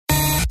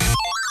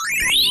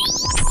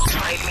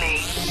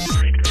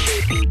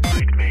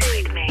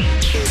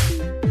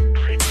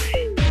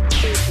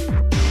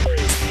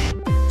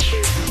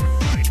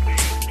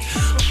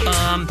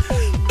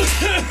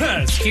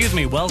Excuse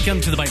me.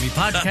 Welcome to the Bite Me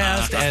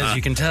podcast. As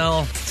you can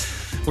tell,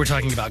 we're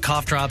talking about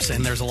cough drops,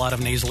 and there's a lot of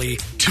nasally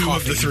Two coughing.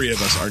 of the three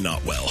of us are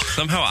not well.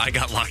 Somehow I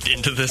got locked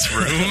into this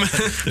room.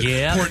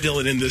 Yeah. Poor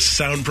Dylan in this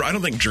sound. I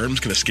don't think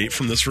germs can escape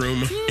from this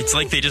room. It's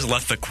like they just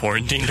left the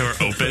quarantine door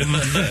open.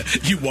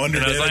 You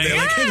wandered And I in was and they're like,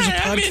 like, hey, there's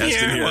a I'm in podcast in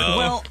here. here.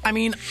 Well, I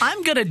mean,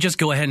 I'm going to just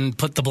go ahead and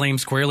put the blame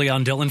squarely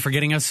on Dylan for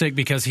getting us sick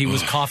because he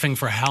was coughing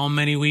for how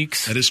many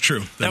weeks? That is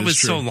true. That is was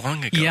true. so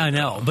long ago. Yeah, I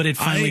know, but it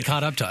finally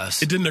caught up to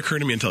us. It didn't occur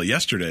to me until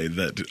yesterday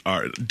that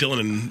Dylan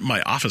and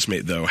my office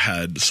mate, though,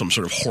 had some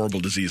sort of horrible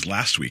disease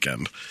last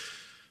weekend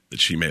that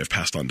she may have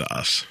passed on to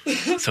us.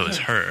 So it's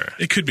her.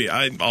 It could be.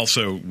 I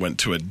also went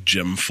to a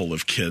gym full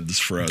of kids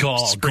for a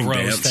Oh, spring gross.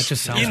 dance. That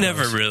just sounds You gross.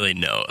 never really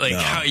know. Like,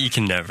 how you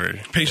can never.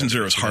 Patient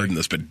zero is hard in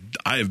this, but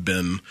I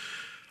don't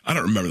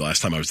remember the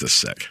last time I was this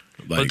sick.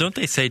 Well, don't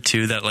they say,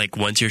 too, that, like,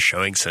 once you're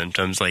showing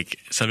symptoms, like,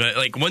 sometimes,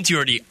 like once you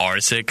already are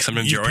sick,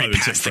 sometimes You've you're already probably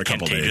been past sick the for a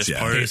couple contagious days, yeah.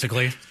 part.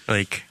 Basically.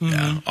 Like,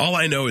 Yeah. All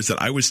I know is that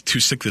I was too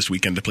sick this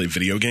weekend to play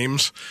video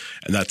games,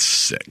 and that's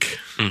sick.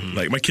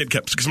 Like, my kid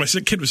because my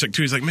kid was sick,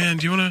 too. He's like, man,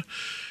 do you want to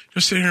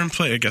just sit here and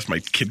play? I guess my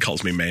kid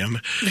calls me man.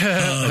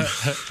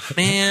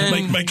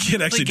 man. My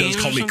kid actually does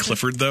call me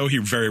Clifford, though. He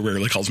very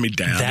rarely calls me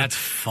dad. That's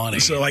funny.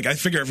 So, like, I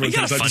figure everyone You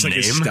got thinks a I'm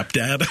just fun like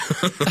his name.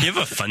 stepdad. You have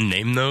a fun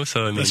name, though,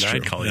 so, I mean, That's I'd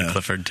true, call you yeah.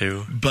 Clifford,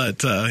 too.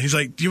 But he's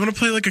like, do you want to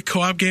play, like, a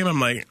co-op game? I'm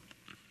like,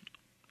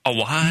 A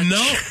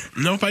watch?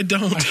 nope, I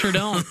don't. I sure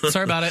don't.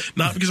 Sorry about it.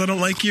 Not because I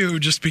don't like you,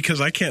 just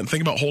because I can't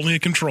think about holding a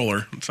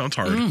controller. It sounds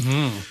hard.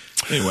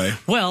 Anyway.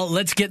 Well,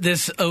 let's get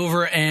this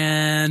over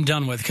and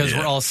done with because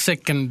we're all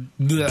sick and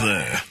bleh.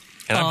 Bleh.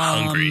 And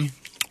I'm hungry.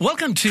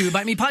 Welcome to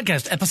Bite Me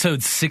Podcast,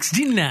 episode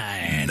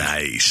 69.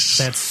 Nice.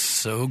 That's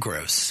so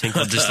gross. I think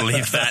we'll just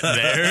leave that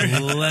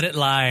there. Let it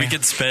lie. We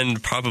could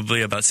spend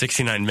probably about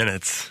 69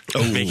 minutes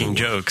making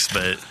jokes,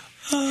 but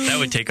that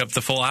would take up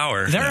the full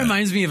hour. That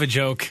reminds me of a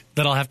joke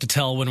that I'll have to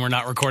tell when we're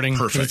not recording.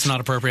 'Cause Perfect. It's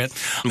not appropriate.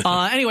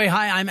 Anyway,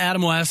 hi, I'm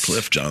Adam West.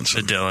 Cliff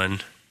Johnson.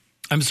 Dylan.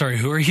 I'm sorry,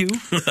 who are you?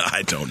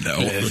 I don't know.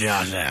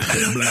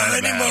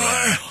 Not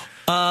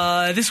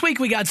anymore. This week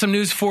we got some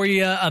news for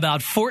you about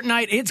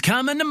Fortnite. It's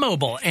coming to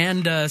mobile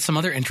and some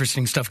other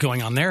interesting stuff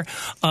going on there.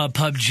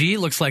 PUBG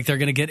looks like they're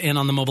going to get in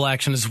on the mobile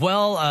action as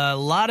well. A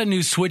lot of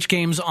new Switch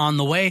games on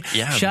the way.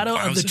 Yeah, Shadow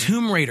of the Bowser.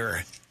 Tomb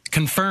Raider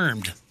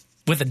confirmed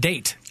with a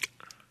date.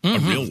 A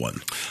real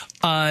one.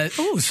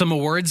 Some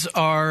awards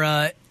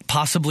are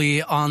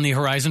possibly on the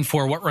horizon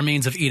for What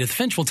Remains of Edith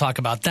Finch. We'll talk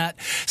about that.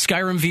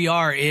 Skyrim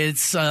VR,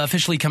 it's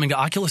officially coming to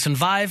Oculus and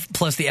Vive,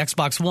 plus the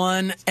Xbox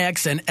One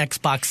X and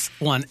Xbox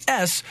One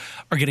S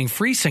are getting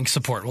FreeSync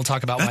support. We'll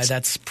talk about why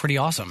that's pretty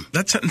awesome.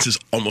 That sentence is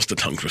almost a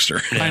tongue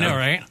twister. I know,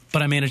 right?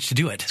 But I managed to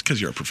do it.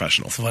 Because you're a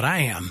professional. That's what I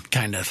am,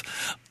 kind of.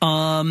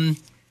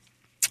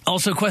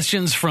 Also,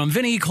 questions from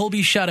Vinny,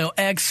 Colby, Shadow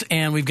X,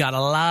 and we've got a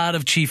lot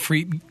of cheap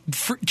free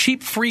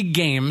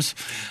games.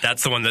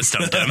 That's the one that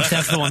stumped him.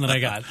 That's the one that I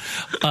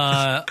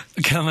got.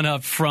 Coming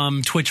up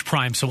from Twitch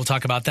Prime, so we'll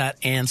talk about that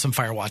and some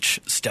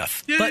Firewatch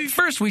stuff. Yay. But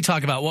first, we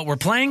talk about what we're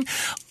playing.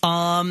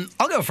 I'll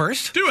go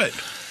first. Do it.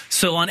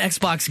 So on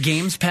Xbox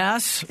Games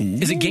Pass,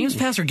 is it Games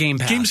Pass or Game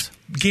Pass?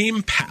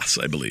 Game Pass,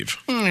 I believe.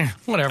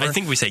 Whatever. I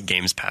think we say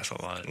Games Pass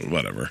a lot.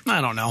 Whatever. I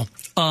don't know.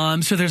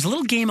 So there's a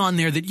little game on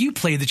there that you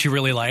played that you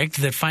really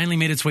liked that finally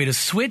made its way to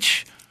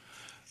Switch.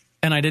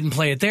 And I didn't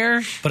play it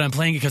there, but I'm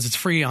playing it because it's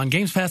free on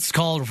Games Pass. It's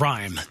called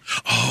Rhyme.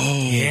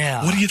 Oh,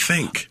 Yeah. What do you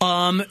think?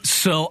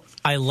 So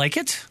I like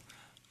it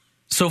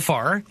so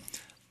far.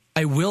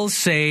 I will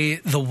say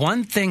the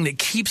one thing that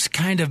keeps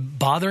kind of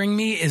bothering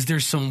me is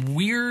there's some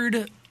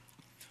weird,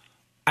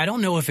 I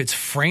don't know if it's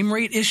frame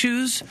rate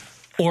issues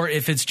or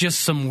if it's just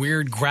some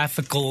weird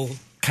graphical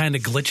kind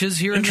of glitches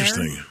here and there.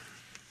 Interesting.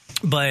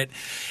 But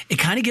it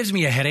kind of gives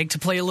me a headache to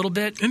play a little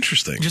bit.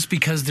 Interesting. Just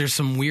because there's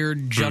some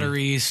weird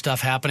juddery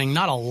stuff happening.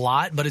 Not a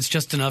lot, but it's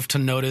just enough to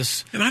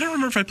notice. And I don't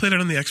remember if I played it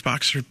on the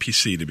Xbox or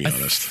PC, to be I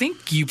honest.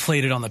 think you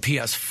played it on the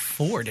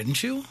PS4,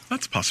 didn't you?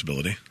 That's a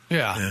possibility.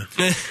 Yeah.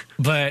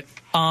 But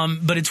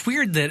it's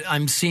weird that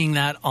I'm seeing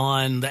that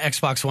on the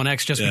Xbox One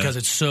X just because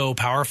it's so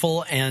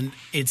powerful, and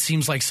it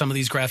seems like some of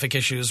these graphic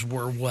issues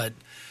were what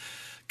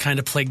kind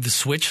of plagued the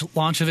Switch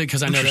launch of it,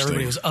 because I know that Interesting.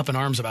 everybody was up in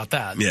arms about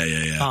that.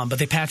 Yeah. But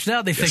they patched it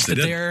out, they fixed they it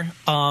did. there.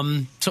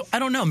 So I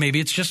don't know. Maybe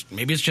it's just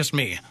me.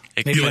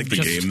 Maybe You I'm like the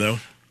just- game, though?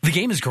 The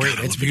game is great.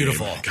 God, I It's love the game.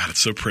 beautiful. God, it's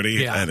so pretty.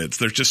 Yeah. And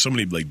there's just so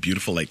many like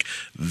beautiful like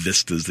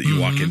vistas that you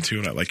walk into,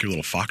 and I like your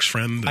little fox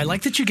friend. I and-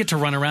 like that you get to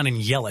run around and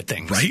yell at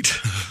things. Right?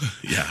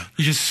 Yeah.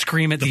 You just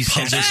scream at these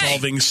Puzzle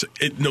statues.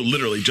 solving. No,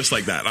 literally, just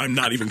like that. I'm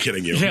not even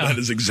kidding you. Yeah. That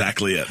is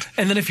exactly it.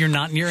 And then if you're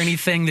not near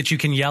anything that you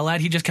can yell at,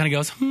 he just kind of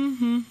goes,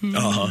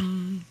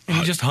 and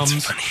he just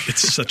hums.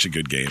 It's such a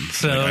good game.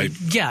 So, Like,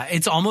 yeah,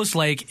 it's almost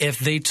like if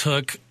they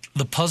took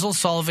the puzzle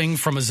solving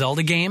from a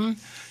Zelda game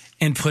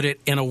and put it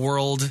in a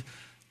world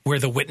where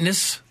the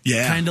witness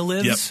Yeah. kind of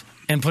lives. Yep.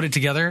 and put it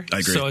together. I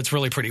agree. So it's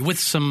really pretty with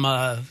some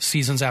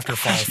seasons after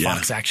fall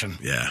Fox action.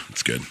 Yeah,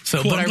 it's good.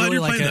 So, cool. but I'm I glad really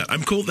you're like playing it. that.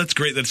 I'm cool. That's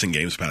great that it's in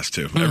Games Pass,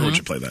 too. Everyone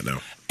should play that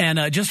now.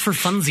 And just for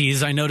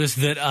funsies, I noticed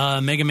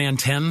that Mega Man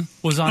 10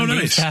 was on Game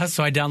nice. Pass,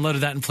 so I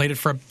downloaded that and played it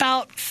for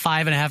about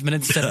 5.5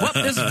 minutes. Said, "Whoop,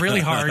 this is really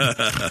hard."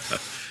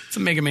 It's a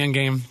Mega Man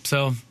game,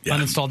 so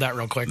uninstalled that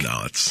real quick.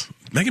 No, it's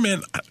Mega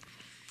Man.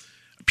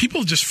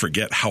 People just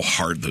forget how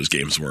hard those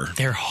games were.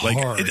 They're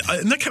hard.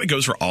 And that kind of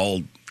goes for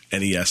all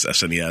NES,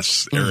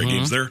 SNES era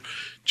games. They're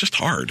just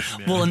hard.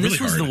 Well, and really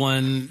this was hard. the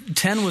one.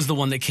 10 was the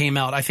one that came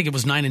out. I think it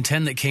was 9 and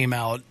 10 that came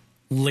out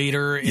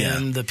later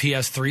in the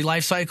PS3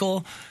 life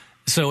cycle.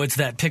 So it's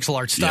that pixel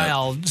art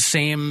style,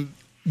 same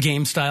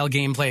game style,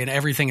 gameplay, and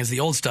everything as the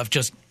old stuff.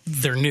 Just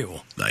they're new.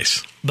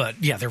 Nice.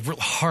 But yeah, they're real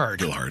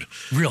hard. Real hard.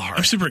 Real hard.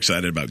 I'm super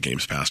excited about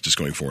Games Pass just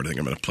going forward. I think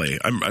I'm going to play.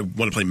 I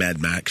want to play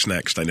Mad Max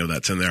next. I know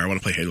that's in there. I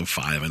want to play Halo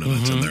 5. I know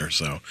that's in there.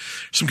 So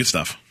some good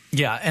stuff.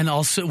 Yeah, and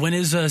also, when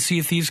is Sea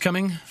of Thieves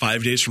coming?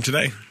 5 days from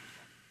today.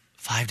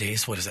 5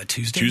 days? What is that,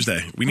 Tuesday?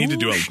 Tuesday. We need to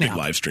do a big snap.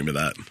 live stream of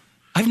that.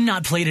 I've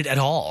not played it at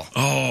all.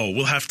 Oh,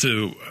 we'll have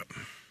to.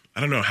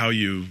 I don't know how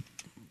you.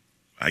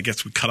 I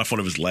guess we cut off one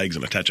of his legs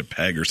and attach a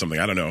peg or something.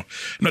 I don't know. I'm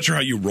not sure how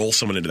you roll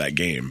someone into that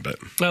game, but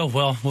Oh,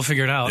 well, we'll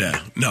figure it out.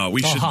 yeah, no,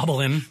 we I'll should hobble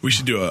in. We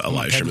should do a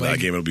live peg stream of that leg.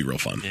 game. It'll be real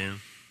fun. Yeah.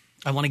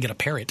 I want to get a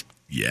parrot.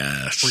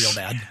 Yes, Real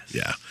bad.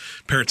 Yeah,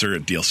 parrots are a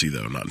DLC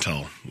though, not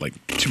until like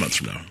 2 months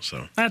from now.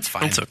 So That's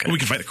fine. It's okay. we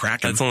can fight a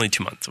Kraken. That's only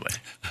 2 months away.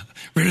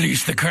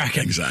 Release the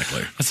Kraken.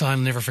 Exactly. That's why I'll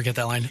never forget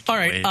that line. All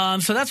right,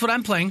 Wait. so that's what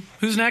I'm playing.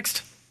 Who's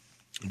next?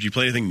 Did you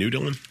play anything new,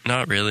 Dylan?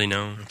 Not really,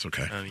 no. That's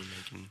okay. I mean,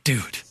 I can...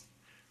 Dude,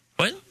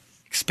 What?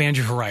 expand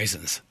your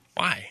horizons.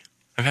 Why?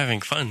 I'm having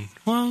fun.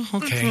 Well,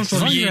 okay. As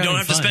long as You you're don't having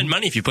have to fun. spend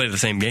money if you play the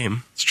same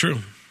game. It's true.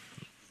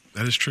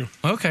 That is true.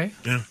 Okay,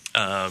 Yeah.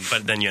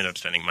 But then you end up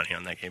spending money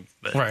on that game.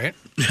 But right.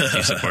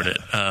 you support it.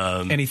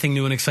 Anything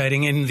new and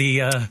exciting in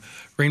the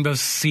Rainbow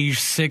Siege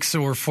 6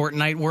 or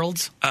Fortnite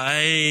worlds?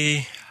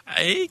 I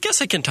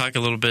guess I can talk a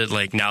little bit,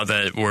 like, now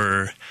that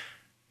we're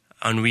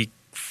on week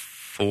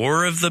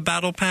 4 of the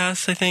Battle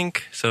Pass, I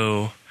think.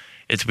 So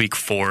it's week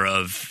 4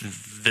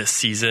 of this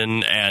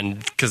season, and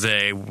because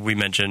we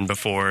mentioned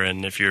before,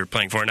 and if you're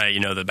playing Fortnite,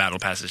 you know the Battle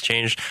Pass has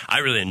changed. I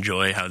really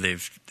enjoy how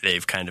they've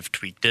kind of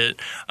tweaked it.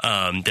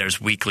 There's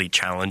weekly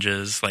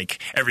challenges. Like,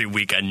 every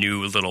week a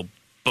new little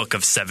book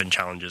of 7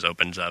 challenges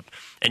opens up,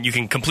 and you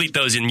can complete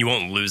those and you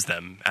won't lose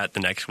them at the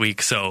next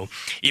week. So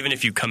even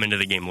if you come into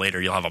the game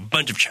later, you'll have a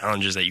bunch of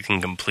challenges that you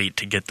can complete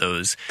to get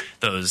those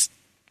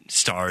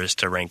stars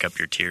to rank up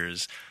your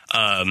tiers.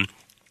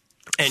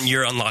 And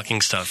you're unlocking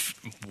stuff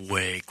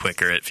way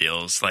quicker, it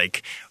feels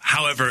like.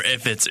 However,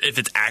 if it's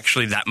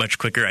actually that much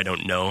quicker, I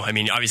don't know. I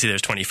mean, obviously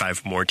there's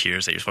 25 more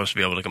tiers that you're supposed to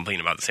be able to complete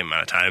in about the same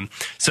amount of time.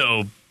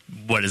 So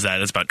what is that?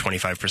 That's about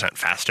 25%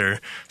 faster.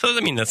 So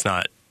I mean, that's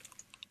not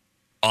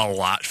a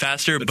lot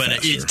faster, but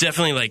faster. It's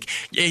definitely like,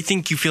 I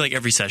think you feel like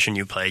every session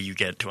you play, you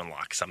get to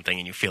unlock something,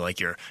 and you feel like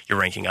you're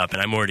ranking up.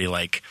 And I'm already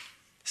like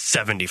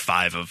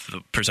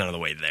 75% of the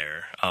way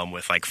there,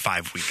 with like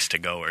 5 weeks to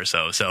go or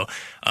so. So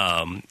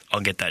I'll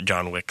get that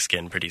John Wick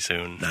skin pretty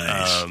soon.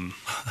 Nice.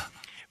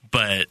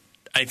 But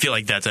I feel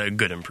like that's a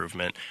good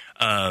improvement.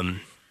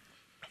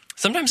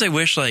 Sometimes I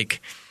wish,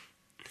 like,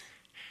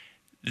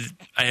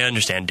 I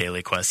understand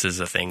daily quests is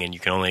a thing, and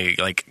you can only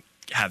like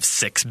have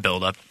 6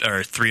 build up,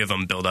 or 3 of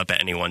them build up at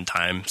any one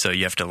time. So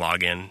you have to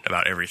log in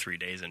about every 3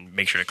 days and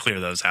make sure to clear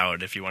those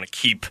out if you want to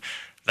keep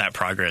that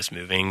progress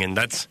moving. And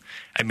that's,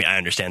 I mean, I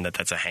understand that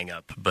that's a hang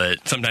up,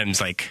 but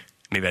sometimes, like,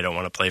 maybe I don't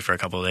want to play for a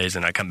couple of days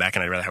and I come back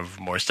and I'd rather have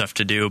more stuff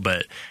to do,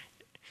 but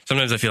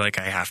sometimes I feel like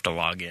I have to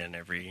log in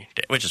every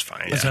day, which is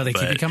fine. That's how they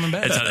keep you coming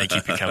back? That's how they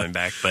keep you coming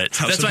back. But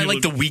how that's some why I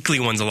like the people- weekly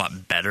ones a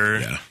lot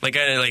better. Yeah.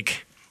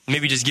 Like,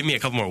 maybe just give me a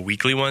couple more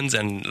weekly ones,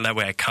 and that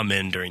way I come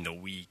in during the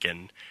week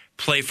and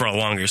play for a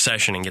longer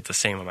session and get the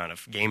same amount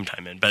of game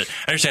time in. But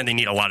I understand they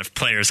need a lot of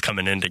players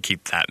coming in to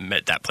keep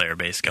that player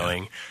base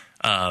going.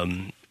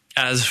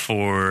 As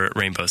for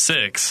Rainbow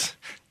Six,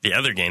 the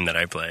other game that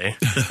I play,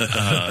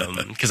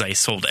 because I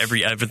sold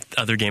every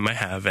other game I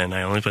have, and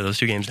I only play those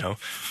 2 games now.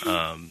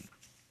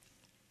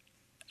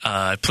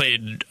 I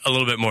played a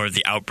little bit more of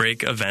the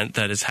Outbreak event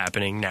that is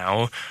happening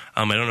now.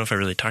 I don't know if I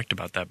really talked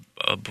about that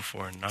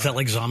before or not. Is that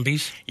like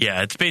zombies?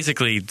 Yeah, it's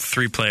basically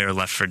 3-player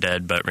Left 4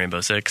 Dead, but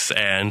Rainbow Six,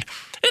 and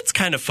it's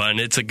kind of fun.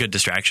 It's a good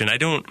distraction. I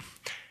don't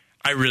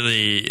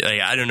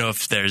know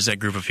if there's a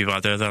group of people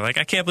out there that are like,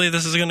 I can't believe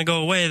this is going to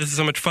go away. This is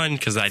so much fun,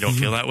 because I don't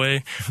feel that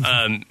way.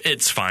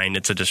 It's fine.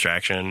 It's a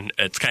distraction.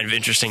 It's kind of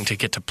interesting to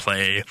get to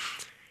play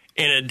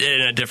in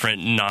a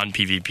different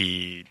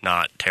non-PvP,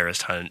 not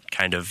terrorist hunt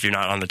kind of. You're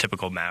not on the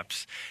typical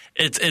maps.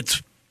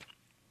 It's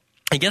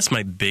I guess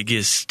my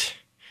biggest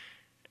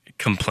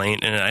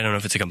complaint, and I don't know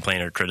if it's a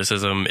complaint or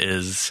criticism,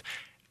 is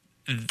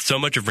so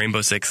much of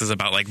Rainbow Six is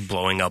about like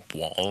blowing up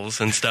walls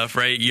and stuff,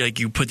 right?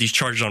 You put these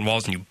charges on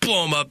walls and you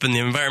blow them up, and the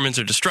environments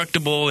are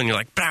destructible, and you're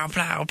like blow,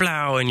 blow,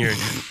 blow, and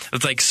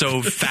it's like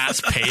so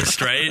fast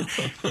paced, right?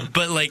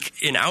 But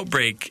like in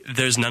Outbreak,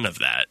 there's none of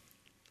that.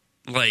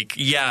 like,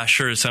 yeah,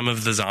 sure, some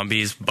of the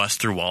zombies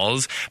bust through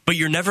walls, but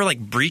you're never like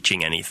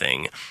breaching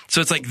anything.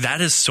 So it's like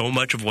that is so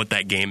much of what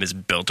that game is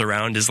built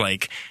around, is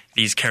like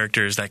these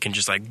characters that can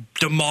just like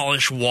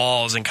demolish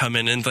walls and come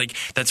in, and like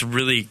that's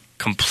really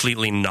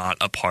completely not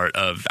a part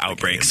of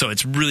Outbreak. So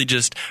it's really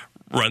just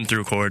run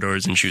through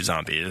corridors and shoot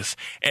zombies,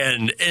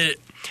 and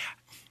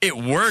it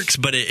works,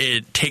 but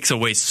it takes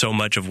away so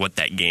much of what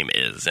that game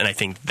is. And I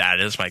think that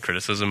is my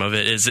criticism of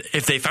it, is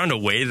if they found a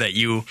way that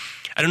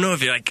I don't know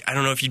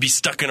if you'd be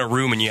stuck in a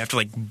room and you have to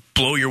like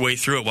blow your way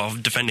through it while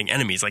defending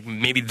enemies. Like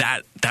maybe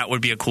that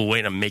would be a cool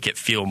way to make it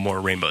feel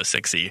more Rainbow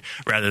Sixy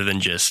rather than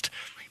just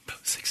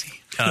Rainbow Sixy.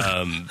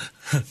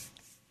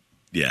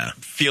 Yeah.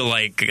 Feel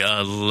like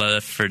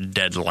Left 4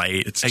 Dead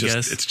Light, I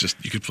guess. It's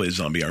just, you could play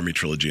Zombie Army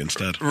Trilogy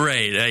instead.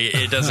 Right.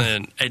 It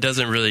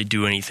doesn't really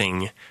do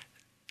anything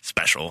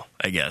special,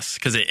 I guess,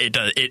 because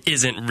it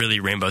isn't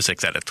really Rainbow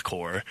Six at its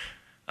core.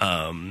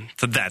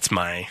 So that's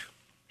my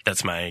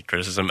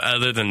criticism.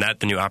 Other than that,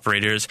 the new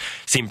operators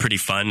seem pretty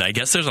fun. I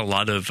guess there's a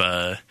lot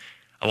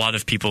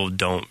of people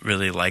don't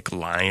really like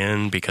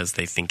Lion because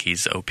they think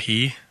he's OP.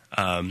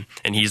 And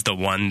he's the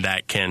one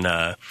that can,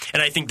 and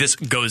I think this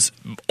goes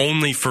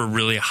only for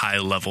really high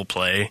level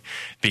play,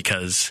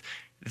 because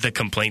the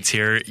complaints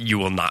here you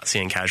will not see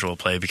in casual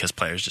play because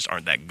players just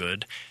aren't that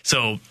good.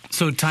 So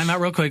time out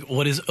real quick.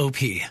 What is OP?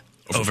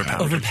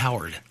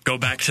 Overpowered. Go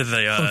back to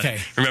the, okay.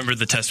 Remember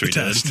the test we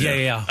did?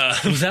 Yeah.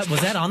 Was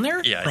that on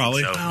there? Yeah,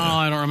 probably. I think so. Oh,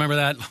 I don't remember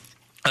that.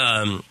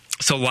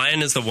 So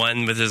Lion is the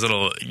one with his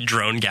little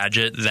drone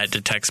gadget that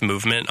detects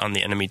movement on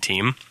the enemy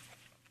team.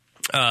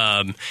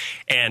 And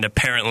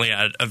apparently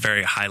at a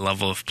very high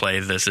level of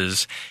play, this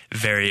is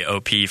very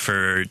OP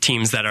for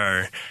teams that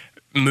are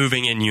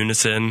moving in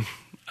unison.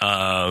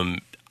 I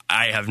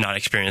have not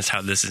experienced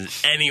how this in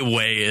any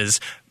way is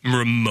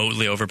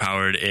remotely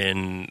overpowered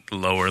in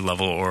lower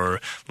level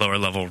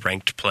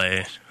ranked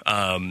play,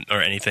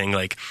 or anything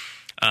like.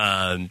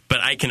 But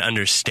I can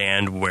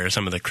understand where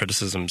some of the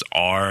criticisms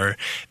are,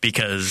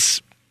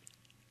 because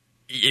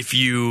if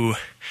you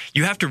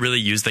have to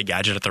really use the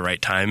gadget at the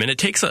right time, and it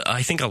takes,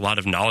 I think, a lot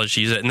of knowledge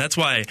to use it, and that's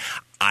why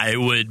I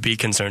would be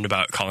concerned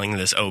about calling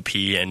this OP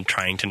and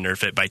trying to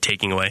nerf it by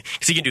taking away,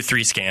 because you can do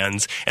 3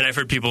 scans, and I've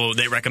heard people,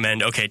 they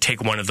recommend, okay,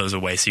 take one of those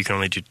away so you can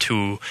only do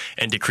 2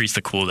 and decrease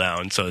the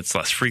cooldown so it's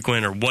less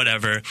frequent or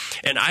whatever.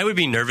 And I would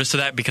be nervous to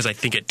that, because I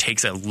think it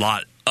takes a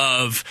lot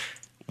of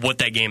what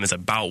that game is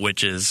about,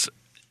 which is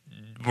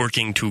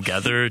working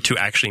together to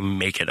actually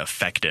make it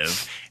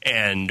effective.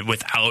 And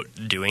without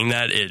doing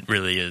that, it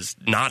really is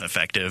not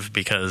effective,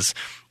 because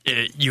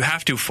you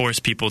have to force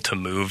people to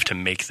move to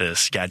make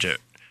this gadget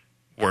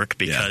work,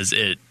 because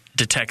it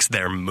detects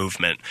their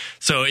movement.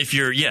 So if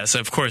you're, yes,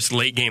 of course,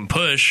 late game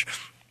push,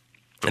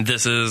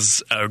 this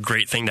is a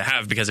great thing to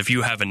have, because if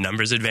you have a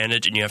numbers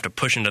advantage and you have to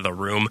push into the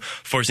room,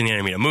 forcing the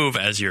enemy to move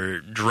as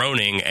you're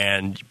droning,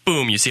 and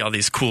boom, you see all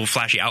these cool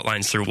flashy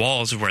outlines through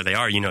walls of where they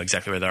are, you know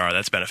exactly where they are,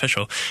 that's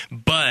beneficial.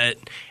 But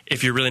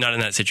if you're really not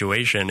in that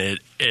situation,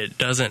 it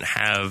doesn't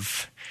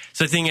have...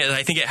 So the thing is,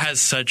 I think it has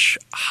such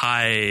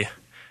high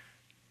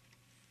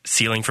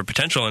ceiling for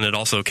potential, and it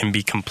also can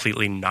be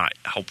completely not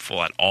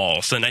helpful at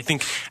all. So, and I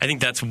think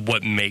that's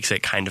what makes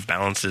it kind of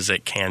balanced, is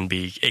it can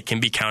be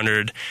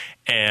countered,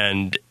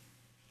 and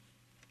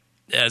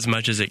as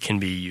much as it can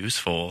be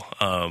useful,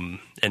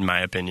 in my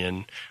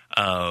opinion.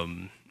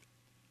 And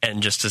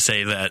just to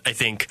say that, I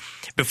think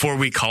before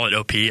we call it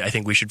OP, I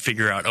think we should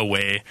figure out a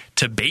way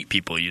to bait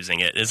people using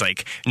it. It's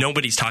like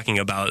nobody's talking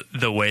about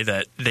the way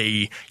that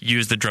they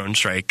use the drone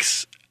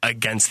strikes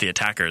against the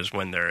attackers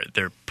when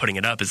they're putting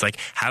it up. Is like,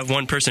 have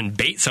one person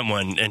bait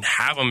someone and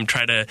have them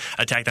try to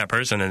attack that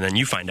person, and then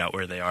you find out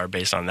where they are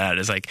based on that.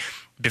 It's like,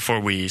 before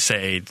we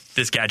say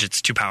this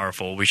gadget's too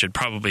powerful, we should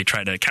probably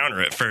try to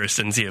counter it first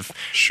and see if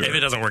it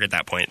doesn't work at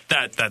that point.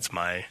 That's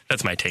my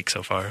take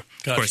so far.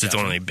 Of course, it's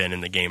only been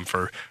in the game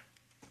for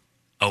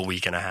a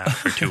week and a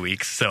half or 2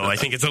 weeks, so I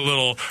think it's a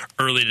little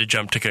early to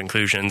jump to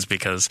conclusions,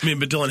 because I mean,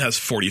 but Dylan has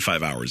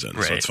 45 hours in,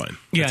 so it's fine.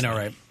 Yeah, I know,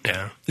 right?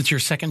 Yeah, it's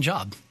your second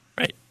job,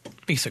 right?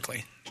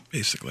 Basically. I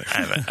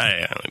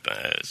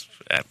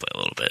play a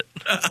little bit.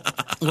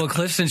 Well,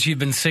 Cliff, since you've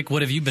been sick,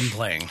 what have you been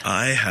playing?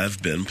 I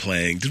have been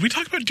playing. Did we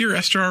talk about Dear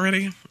Esther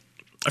already?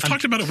 I've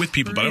talked about it with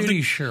people, but I don't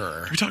think... sure.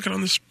 Are we talking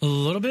on this? A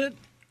little bit?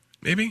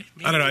 Maybe?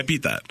 I don't know. I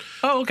beat that.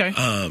 Oh, okay.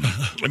 I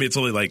mean, it's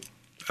only like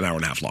an hour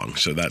and a half long,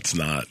 so that's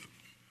not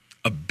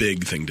a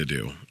big thing to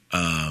do.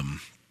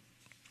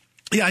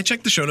 Yeah, I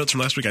checked the show notes from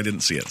last week. I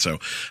didn't see it, so I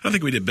don't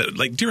think we did. But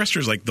like, Dear Esther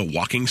is like the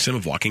walking sim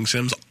of walking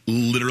sims.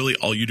 Literally,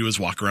 all you do is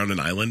walk around an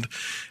island,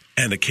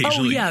 and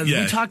occasionally... Oh,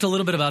 yeah. We talked a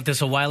little bit about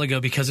this a while ago,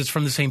 because it's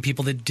from the same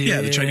people that did...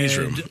 Yeah, the Chinese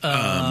Room.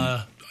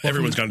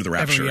 Everyone's Gone to the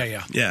Rapture.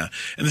 Yeah.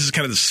 And this is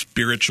kind of the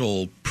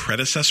spiritual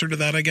predecessor to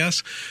that, I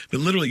guess. But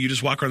literally, you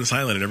just walk around this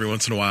island, and every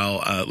once in a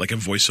while, like a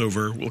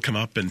voiceover will come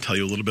up and tell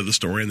you a little bit of the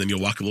story, and then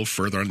you'll walk a little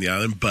further on the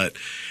island. But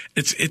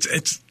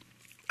it's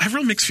I have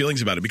real mixed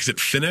feelings about it, because it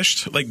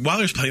finished, like, while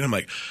I was playing, I'm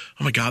like,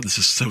 oh my God, this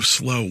is so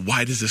slow.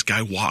 Why does this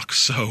guy walk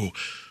so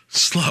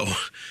slow?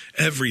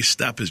 Every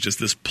step is just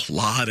this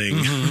plodding,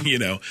 you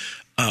know.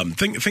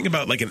 Think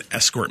about like an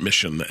escort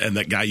mission, and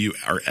that guy you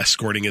are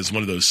escorting is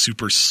one of those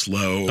super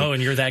slow. Oh,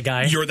 and you're that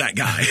guy? You're that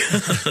guy.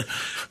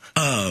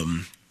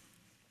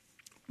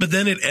 But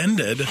then it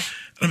ended, and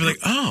I'm like,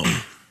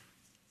 oh,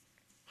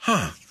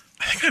 I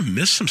think I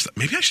missed some stuff.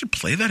 Maybe I should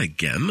play that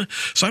again.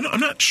 So I'm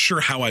not sure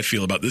how I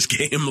feel about this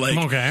game.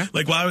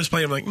 Like while I was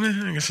playing, I'm like,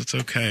 I guess it's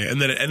okay.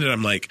 And then it ended,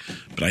 I'm like,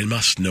 but I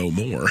must know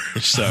more.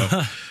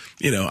 So...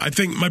 I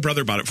think my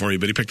brother bought it for me,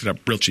 but he picked it up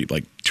real cheap,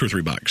 like $2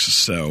 or $3.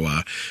 So,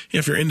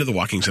 if you're into the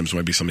walking sims, it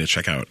might be something to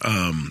check out.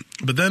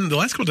 But then the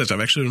last couple of days,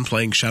 I've actually been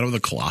playing Shadow of the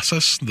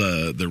Colossus,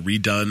 the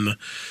redone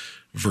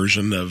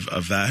version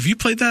of that. Have you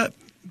played that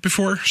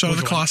before, Shadow of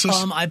the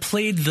Colossus? I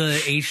played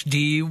the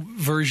HD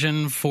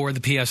version for the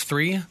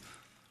PS3.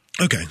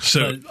 Okay,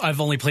 so... But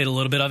I've only played a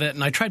little bit of it,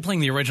 and I tried playing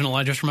the original.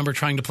 I just remember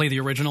trying to play the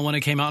original when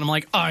it came out, and I'm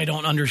like, I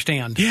don't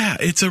understand. Yeah,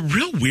 it's a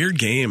real weird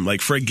game. Like,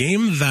 for a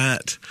game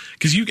that...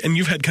 Because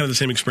you've had kind of the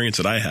same experience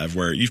that I have,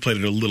 where you've played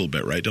it a little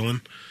bit, right,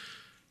 Dylan?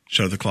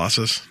 Shadow of the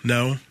Colossus?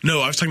 No,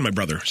 I was talking to my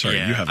brother. Sorry,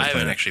 yeah, you haven't played it. I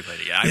haven't actually played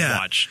it. Yeah, I've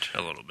watched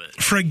a little bit.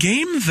 For a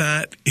game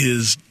that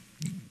is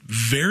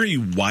very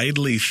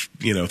widely,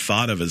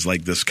 thought of as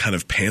like this kind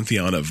of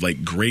pantheon of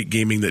like great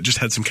gaming that just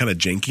had some kind of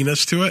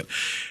jankiness to it,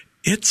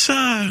 it's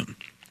a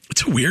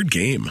weird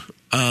game.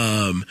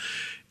 I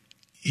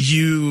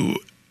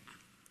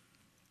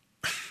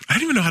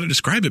don't even know how to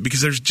describe it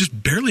because there's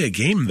just barely a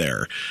game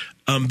there.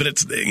 But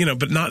it's,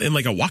 but not in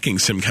like a walking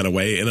sim kind of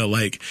way. In a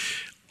like,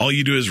 all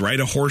you do is ride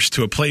a horse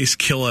to a place,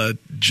 kill a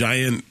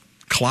giant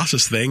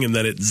Colossus thing, and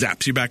then it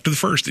zaps you back to the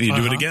first, and you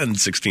do it again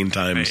 16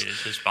 times. Right,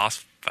 it's just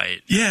boss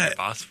fight. Yeah.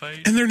 Boss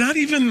fight. And they're not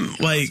even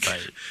like,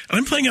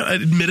 I'm playing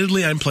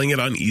it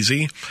on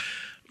easy,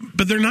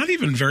 but they're not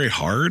even very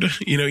hard.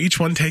 Each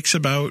one takes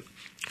about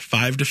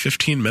 5 to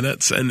 15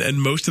 minutes,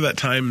 and most of that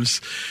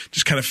time's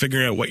just kind of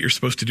figuring out what you're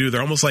supposed to do.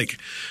 They're almost like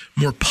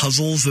more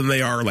puzzles than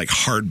they are like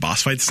hard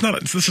boss fights.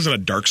 This isn't a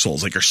Dark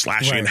Souls, like you're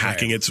slashing and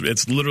hacking. Right.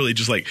 It's literally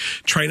just like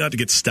try not to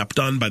get stepped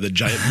on by the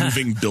giant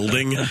moving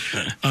building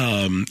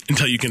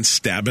until you can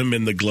stab him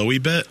in the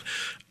glowy bit.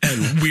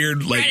 And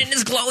weird, like... Right in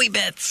his glowy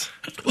bits.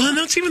 Well, and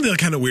that's even the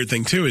kind of weird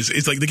thing, too,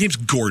 is like the game's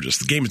gorgeous.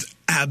 The game is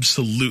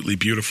absolutely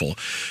beautiful,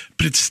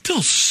 but it's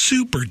still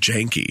super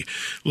janky.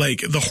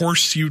 Like, the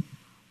horse you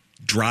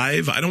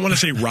drive, I don't want to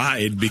say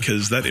ride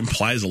because that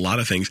implies a lot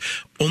of things,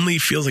 only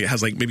feels like it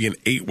has like maybe an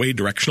 8-way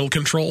directional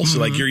control. So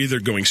like you're either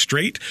going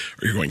straight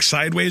or you're going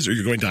sideways or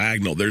you're going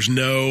diagonal. There's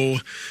no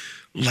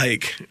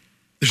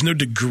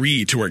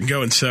degree to where it can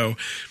go. And so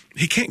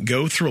he can't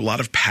go through a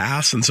lot of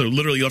paths. And so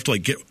literally you have to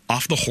like get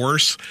off the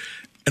horse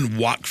and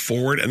walk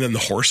forward, and then the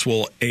horse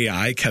will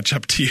AI catch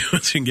up to you so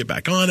you can get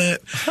back on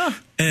it.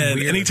 And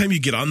anytime you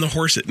get on the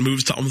horse, it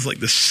moves to almost like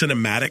the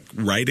cinematic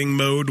riding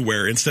mode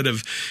where instead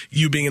of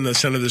you being in the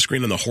center of the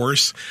screen on the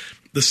horse,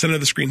 the center of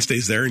the screen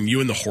stays there and you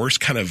and the horse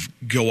kind of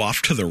go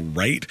off to the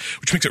right,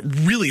 which makes it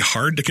really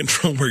hard to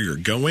control where you're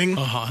going.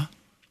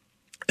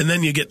 And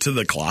then you get to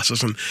the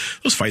Colossus, and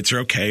those fights are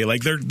okay.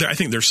 Like I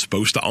think they're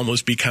supposed to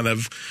almost be kind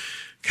of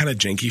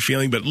janky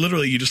feeling, but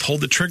literally you just hold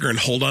the trigger and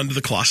hold on to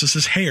the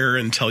Colossus's hair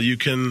until you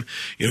can,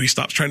 he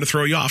stops trying to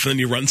throw you off, and then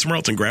you run somewhere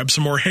else and grab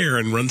some more hair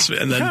and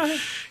and then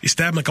you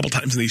stab him a couple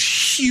times, and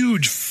these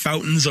huge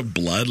fountains of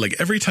blood, like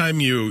every time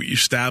you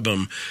stab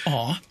him,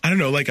 I don't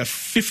know, like a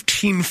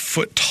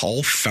 15-foot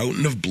tall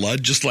fountain of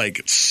blood, just like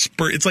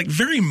it's like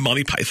very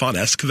Monty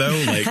Python-esque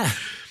though, like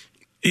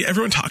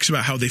everyone talks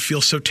about how they feel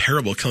so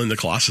terrible killing the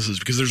Colossuses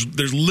because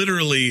there's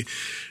literally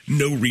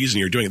no reason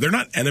you're doing it. They're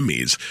not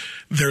enemies.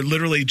 They're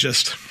literally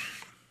just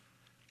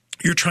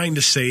you're trying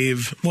to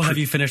save. Well, have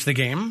you finished the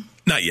game?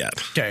 Not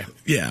yet. Okay.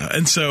 Yeah,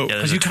 and so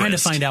because you kind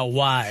of find out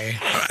why,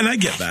 and I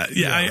get that.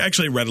 Yeah, I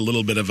actually read a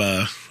little bit of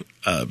a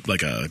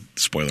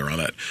spoiler on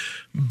it,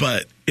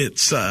 but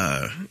it's.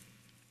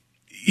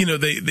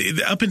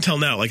 They up until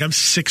now, like I'm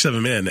 6 of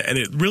them in, and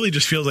it really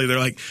just feels like they're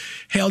like,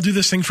 hey, I'll do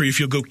this thing for you if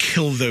you'll go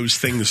kill those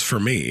things for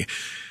me.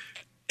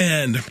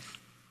 And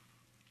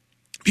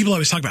people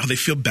always talk about how they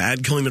feel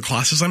bad killing the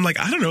Colossus. I'm like,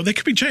 I don't know. They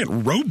could be giant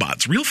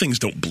robots. Real things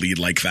don't bleed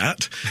like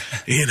that,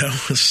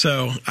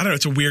 So I don't know.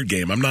 It's a weird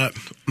game. I'm not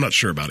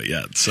sure about it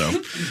yet. So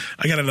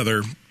I got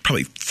another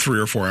probably 3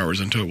 or 4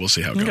 hours into it. We'll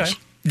see how it goes.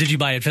 Did you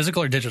buy it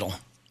physical or digital?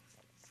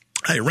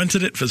 I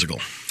rented it physical.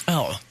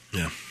 Oh.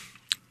 Yeah.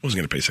 I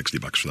wasn't going to pay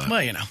 $60 for that.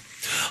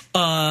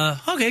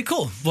 Well, okay,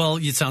 cool. Well,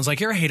 it sounds like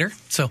you're a hater,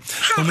 so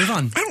we'll move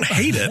on. I don't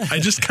hate it. I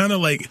just kind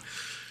of like,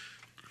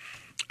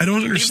 I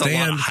don't understand. It's a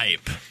lot of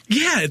hype.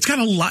 Yeah, it's got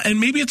a lot, and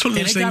maybe it's one of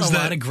those things that... it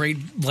got a lot of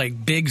great,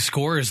 like, big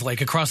scores,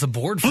 like, across the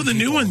board for the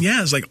new one,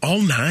 is like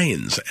all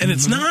 9s, and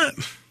it's not...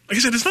 Like I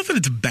said, it's not that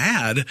it's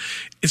bad.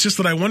 It's just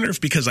that I wonder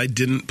if because I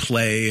didn't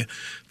play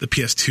the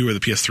PS2 or the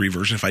PS3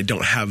 version, if I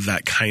don't have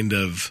that kind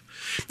of...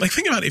 Like,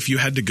 think about if you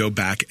had to go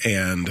back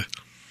and...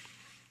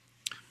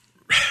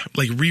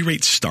 like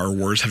re-rate Star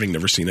Wars, having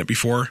never seen it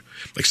before.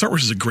 Like Star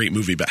Wars is a great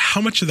movie, but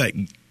how much of that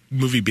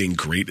movie being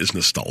great is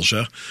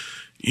nostalgia?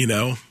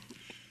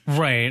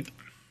 Right.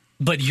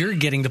 But you're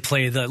getting to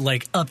play the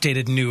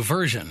updated new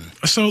version.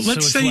 So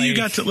let's say you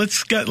got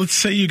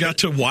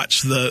to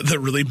watch the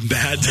really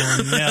bad.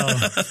 Oh, no.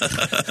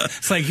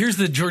 It's like, here's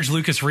the George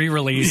Lucas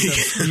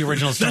re-release of the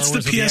original Star Wars.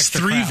 That's the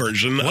PS3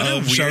 version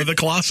of Shadow of the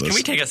Colossus. Can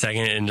we take a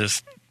second and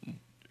just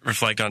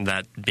reflect on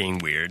that being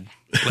weird?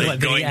 Like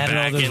going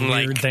back and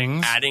weird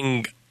things?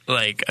 Adding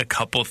a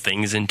couple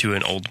things into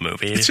an old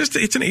movie. It's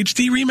an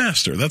HD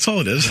remaster. That's all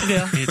it is.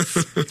 Yeah.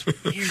 It's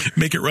weird.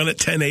 Make it run at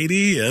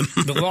 1080 and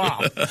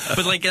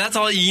But that's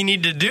all you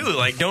need to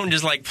do. Don't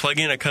just plug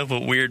in a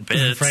couple weird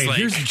bits. Right.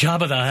 Here's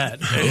Jabba the Hutt.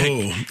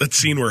 Oh, that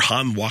scene where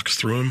Han walks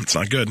through him. It's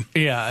not good.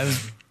 Yeah, it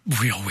was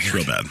real weird. It's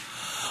real bad.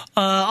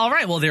 All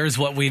right, well, there's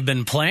what we've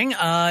been playing.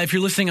 If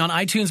you're listening on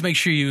iTunes, make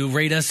sure you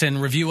rate us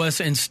and review us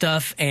and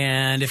stuff.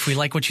 And if we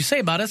like what you say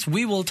about us,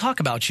 we will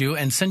talk about you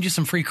and send you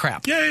some free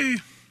crap. Yay!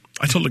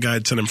 I told a guy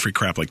I'd send him free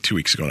crap 2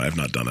 weeks ago, and I have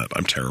not done it.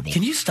 I'm terrible.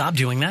 Can you stop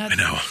doing that? I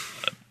know.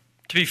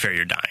 To be fair,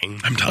 you're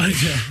dying. I'm dying.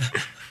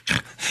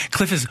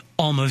 Cliff is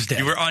almost dead.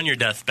 You were on your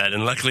deathbed,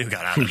 and luckily we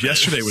got out of it.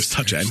 Yesterday was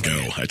touch and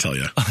go, I tell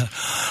you.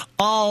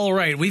 All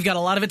right, we've got a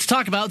lot of it to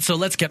talk about, so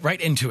let's get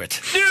right into it.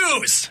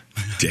 News!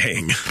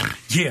 Dang.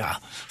 Yeah.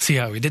 See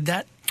how we did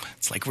that?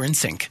 It's like we're in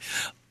sync.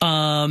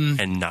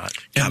 And not.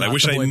 God, I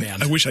wish I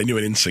knew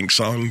an NSYNC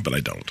song, but I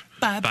don't.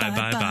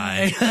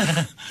 Bye.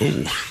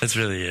 Oh, that's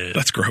really it.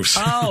 That's gross.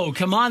 Oh,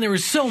 come on. There were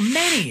so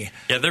many.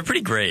 Yeah, they're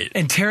pretty great.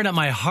 And Tearing Up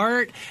My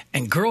Heart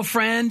and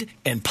Girlfriend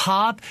and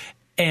Pop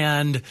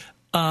and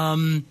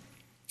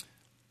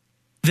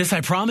This I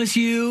Promise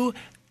You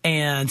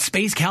and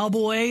Space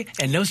Cowboy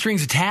and No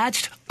Strings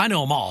Attached. I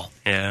know them all.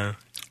 Yeah.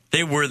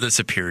 They were the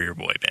superior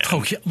boy band.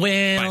 Oh,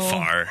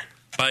 well.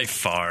 By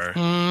far.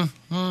 I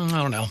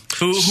don't know.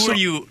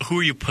 Who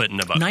are you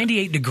putting above?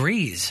 98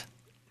 Degrees.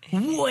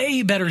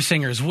 Way better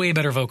singers, way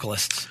better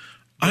vocalists.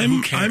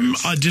 I'm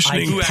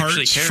auditioning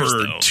parts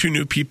for 2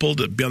 new people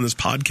to be on this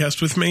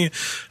podcast with me.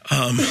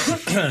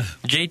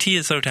 JT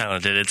is so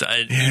talented.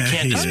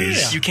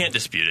 You can't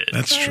dispute it.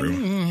 That's true.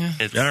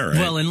 All right.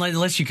 Well,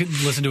 unless you could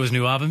listen to his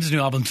new album. His new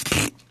album's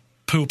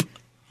poop.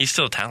 He's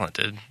still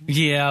talented.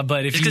 Yeah,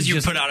 but if because you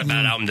put out a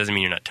bad album doesn't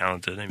mean you're not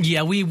talented. I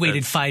mean, we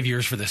waited 5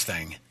 years for this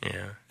thing.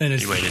 Yeah,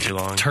 and you waited too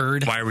long.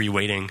 Turd. Why were you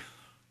waiting?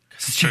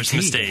 First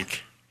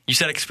mistake. You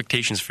set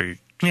expectations for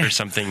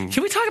something.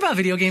 Can we talk about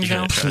video games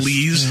now?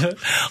 Please.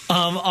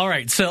 All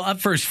right. So up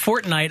first,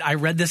 Fortnite. I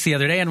read this the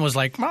other day and was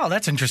like, wow,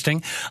 that's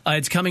interesting.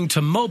 It's coming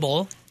to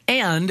mobile.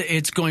 And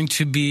it's going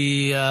to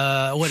be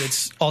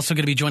it's also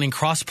going to be joining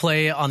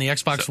crossplay on the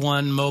Xbox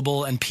One,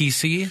 mobile, and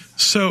PC.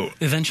 So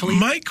eventually,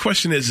 my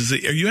question is are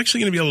you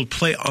actually going to be able to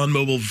play on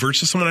mobile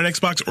versus someone on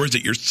Xbox, or is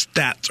it your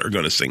stats are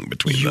going to sing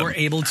between them? You're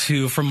able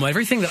to, from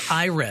everything that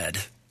I read,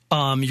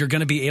 you're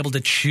going to be able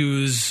to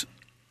choose.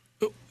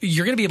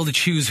 You're going to be able to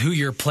choose who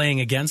you're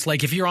playing against.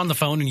 Like if you're on the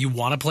phone and you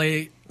want to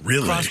play.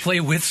 Really?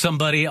 Crossplay with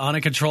somebody on a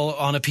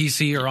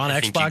PC or on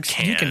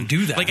Xbox, you can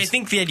do that. I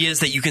think the idea is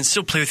that you can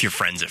still play with your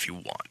friends if you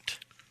want.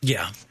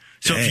 Yeah.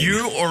 So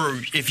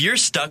if you're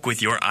stuck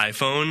with your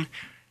iPhone,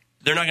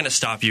 they're not going to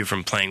stop you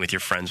from playing with your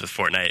friends with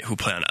Fortnite who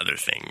play on other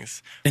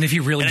things. And if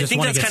you really just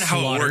want to get slaughtered. I think that's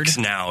kind of how it works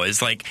now.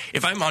 Is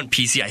if I'm on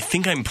PC, I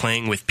think I'm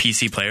playing with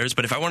PC players,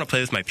 but if I want to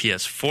play with my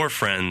PS4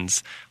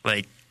 friends,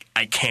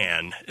 I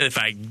can. If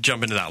I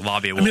jump into that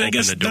lobby, it will open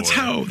the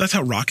door. That's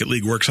how Rocket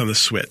League works on the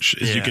Switch.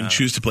 Is you can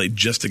choose to play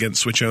just against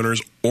Switch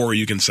owners, or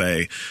you can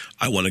say,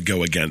 I want to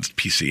go against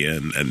PC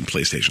and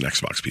PlayStation,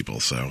 Xbox people.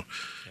 So,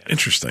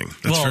 interesting.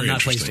 That's very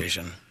interesting.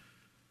 PlayStation.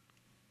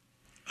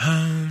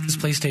 It's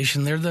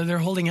PlayStation. They're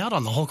holding out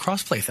on the whole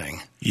crossplay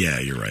thing. Yeah,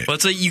 you're right. Well,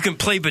 it's you can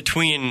play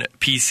between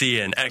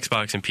PC and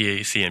Xbox and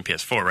PC and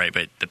PS4, right?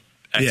 But the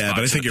Xbox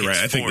but I think you're right.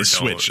 I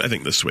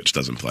think the Switch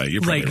doesn't play.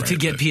 You're probably right. To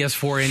get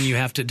PS4 in, you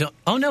have to.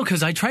 Oh no,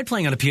 because I tried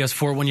playing on a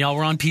PS4 when y'all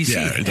were on PC,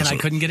 and I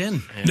couldn't get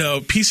in. Yeah. No,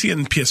 PC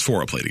and PS4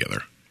 will play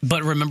together.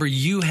 But remember,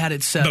 you had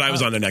it set. But I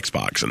was on an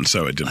Xbox, and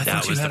so it didn't. I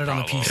thought you had it on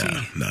a PC.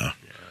 Yeah, no.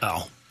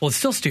 Oh, well, it's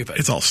still stupid.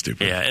 It's all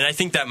stupid. Yeah, and I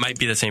think that might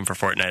be the same for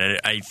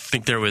Fortnite. I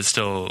think there was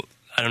still.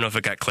 I don't know if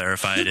it got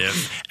clarified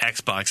if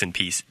Xbox and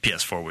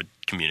PS4 would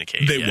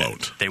communicate. They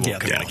won't. They won't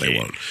communicate. Yeah, they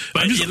won't.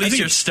 But at least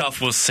your stuff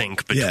will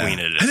sync between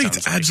it. I think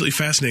it's absolutely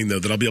fascinating, though,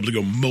 that I'll be able to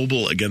go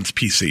mobile against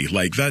PC.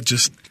 That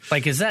just...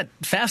 is that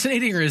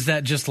fascinating, or is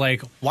that just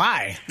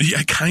why?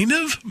 Yeah, kind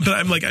of. But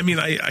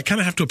I kind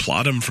of have to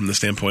applaud them from the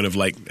standpoint of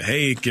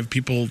hey, give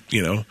people,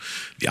 the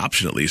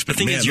option at least. But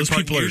the thing is, you're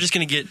just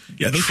going to get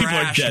those people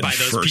are dead by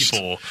those first.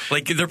 people.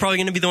 They're probably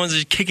going to be the ones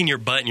that are kicking your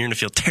butt, and you're going to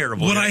feel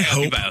terrible. What I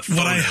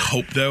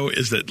hope, though,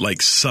 is that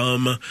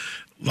some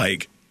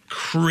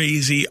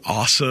crazy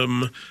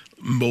awesome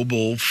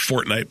mobile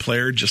Fortnite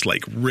player just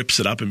rips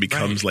it up and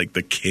becomes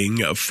the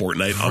king of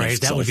Fortnite on his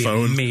cell phone. That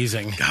would be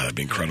amazing. God, that'd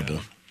be incredible.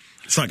 Yeah.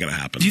 It's not going to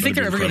happen. Do you think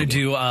they're ever going to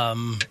do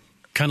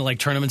kind of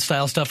tournament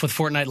style stuff with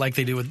Fortnite, like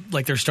they do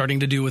with they're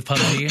starting to do with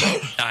PUBG?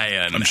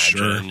 I'm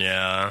sure.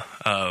 Yeah.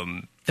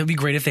 That'd be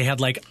great if they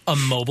had a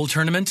mobile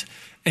tournament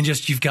and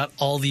you've got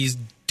all these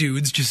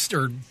dudes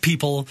or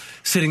people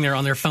sitting there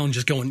on their phone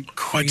just going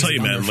crazy. I tell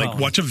you, man,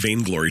 watch a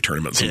Vainglory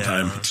tournament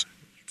sometime. Yeah.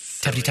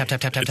 Tappity tap tap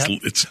tap tap tap.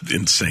 It's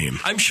insane.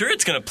 I'm sure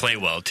it's going to play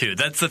well, too.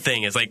 That's the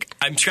thing. Is like,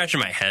 I'm scratching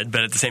my head,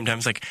 but at the same time,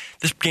 it's like,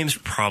 this game's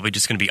probably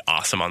just going to be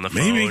awesome on the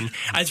phone. Maybe.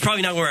 It's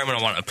probably not where I'm going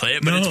to want to play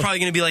it, but it's probably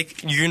going to be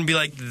like, you're going to be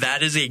like,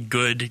 that is a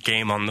good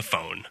game on the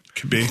phone.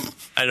 Could be.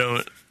 I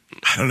don't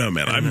know,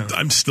 man.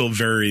 I'm still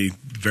very,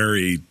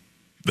 very...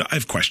 I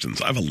have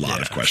questions. I have a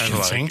lot of questions.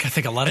 I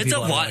think a lot of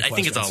people have a lot. I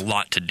think it's a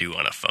lot to do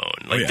on a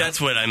phone. Like that's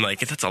what I'm like.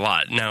 That's a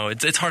lot. Now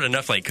it's hard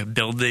enough like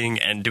building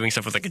and doing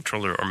stuff with a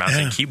controller or mouse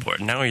and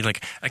keyboard. Now you're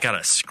like, I got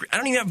a screen. I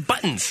don't even have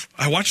buttons.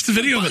 I watched the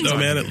video of it though,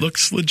 man. It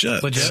looks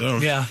legit. So.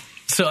 Yeah.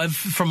 So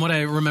from what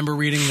I remember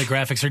reading, the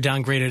graphics are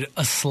downgraded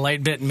a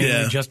slight bit.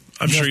 Maybe just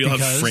I'm sure you'll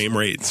because. have frame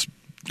rates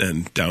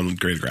and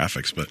downgraded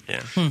graphics, but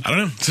I don't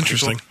know. It's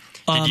interesting.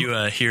 Did you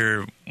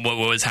hear what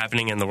was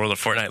happening in the world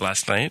of Fortnite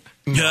last night?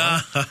 No.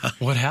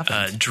 What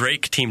happened?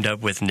 Drake teamed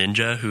up with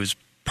Ninja, who's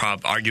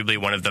arguably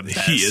one of the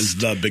best. He is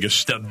the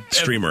biggest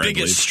streamer.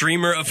 Biggest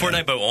streamer of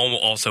Fortnite, but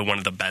also one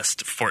of the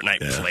best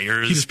Fortnite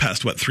players. He just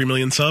passed 3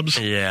 million subs.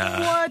 Yeah,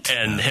 what?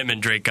 And him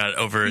and Drake got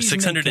over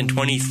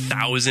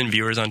 620,000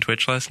 viewers on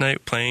Twitch last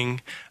night playing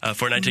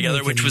Fortnite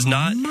together, which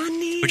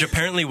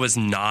apparently was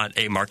not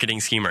a marketing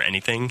scheme or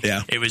anything.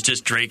 Yeah, it was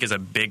just Drake is a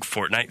big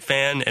Fortnite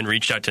fan and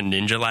reached out to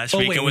Ninja last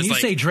week. Wait, and was when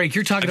you say Drake,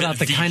 you're talking about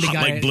the kind of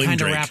guy, like Bling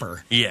kind of Drake.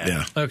 rapper.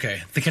 Yeah.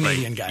 Okay, the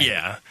Canadian guy.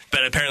 Yeah,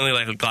 but apparently,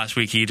 like last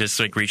week, he just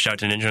like reached out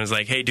to Ninja and was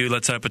like, "Hey, dude,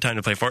 let's set up a time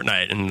to play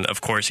Fortnite." And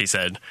of course, he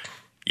said,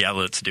 "Yeah,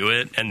 let's do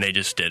it." And they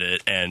just did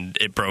it, and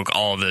it broke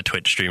all of the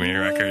Twitch streaming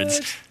records.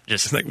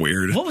 Isn't that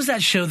weird? What was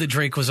that show that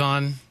Drake was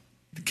on?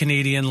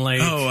 Canadian, like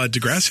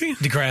Degrassi.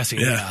 Degrassi,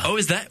 yeah. Oh,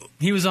 is that?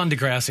 He was on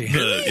Degrassi.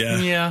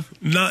 Yeah.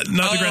 Not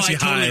Degrassi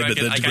High, but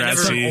the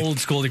Degrassi. Old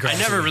school Degrassi. I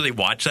never really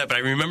watched that, but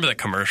I remember the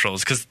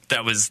commercials because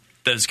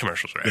those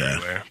commercials were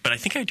everywhere. But I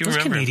think I do Those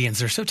remember. Canadians,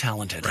 they're so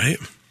talented, right?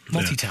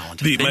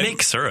 Multi-talented. They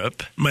make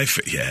syrup.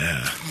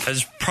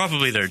 That's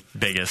probably their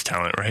biggest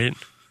talent, right?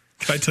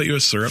 Can I tell you a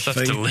syrup That's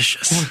thing?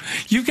 delicious.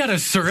 You've got a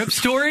syrup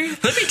story?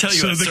 Let me tell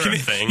you a syrup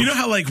thing. You know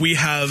how like we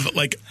have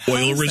like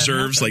oil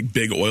reserves, like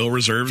big oil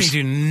reserves?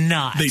 They do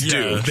not. They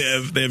do.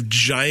 They have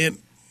giant.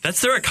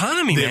 That's their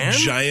economy, they man. Have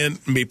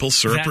giant maple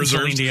syrup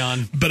reserves.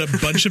 But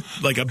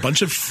a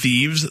bunch of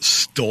thieves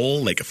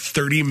stole like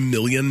 $30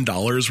 million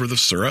worth of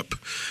syrup,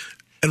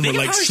 and were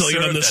like selling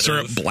it on the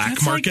syrup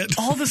black market.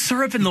 Like all the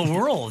syrup in the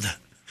world.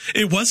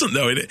 It wasn't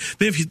though.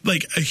 They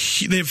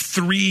have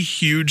 3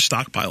 huge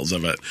stockpiles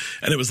of it,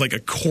 and it was like a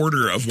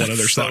quarter of one of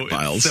their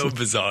stockpiles. So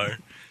bizarre.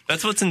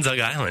 That's what's in Zug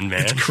Island,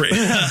 man. It's great.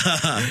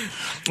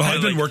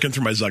 I've been working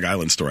through my Zug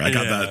Island story. I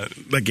got that.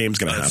 That game's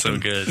going to happen. So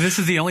good. This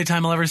is the only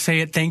time I'll ever say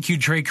it. Thank you,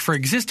 Drake, for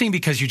existing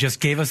because you just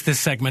gave us this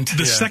segment.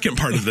 The second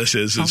part of this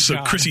is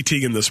Chrissy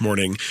Teigen this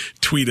morning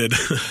tweeted,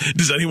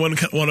 "Does anyone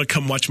want to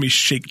come watch me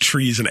shake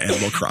trees in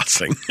Animal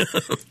Crossing?"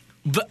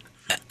 But.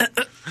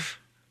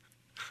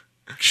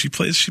 She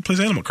plays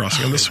Animal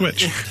Crossing on the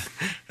Switch.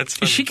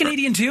 That's is she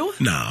Canadian too?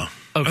 No.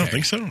 Okay. I don't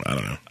think so. I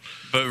don't know.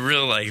 But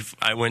real life,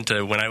 when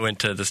I went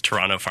to this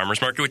Toronto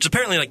farmers market, which is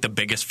apparently like the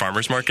biggest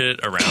farmers market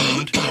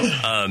around,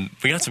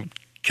 we got some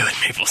good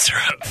maple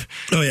syrup.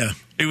 Oh yeah.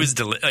 It was it's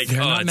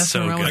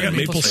so good. I got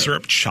maple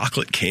syrup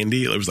chocolate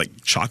candy. It was like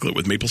chocolate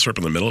with maple syrup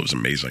in the middle. It was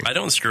amazing. I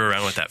don't screw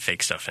around with that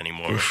fake stuff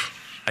anymore.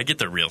 I get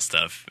the real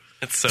stuff.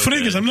 It's so funny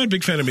because I'm not a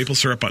big fan of maple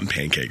syrup on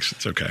pancakes.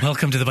 It's okay.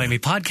 Welcome to the Bite Me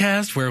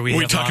podcast, where we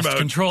have talk lost about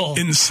control.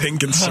 In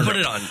sync and syrup.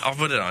 I'll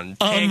put it on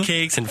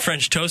pancakes and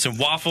French toast and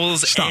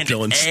waffles and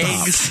Dylan,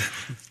 eggs.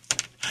 Stop.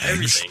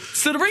 Everything.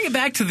 So to bring it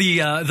back to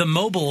the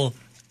mobile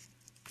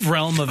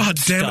realm of damn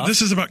stuff. it,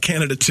 this is about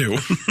Canada too.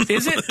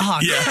 Is it? Oh,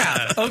 yeah.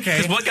 Crap.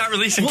 Okay. What got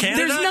released in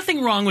Canada? There's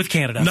nothing wrong with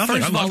Canada. Nothing.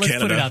 First of all, let's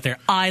put it out there.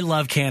 I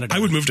love Canada. I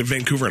would move to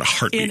Vancouver in a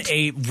heartbeat.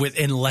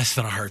 In less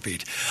than a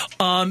heartbeat.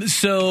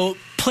 So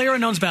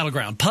PlayerUnknown's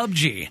Battleground,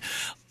 PUBG.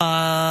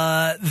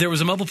 There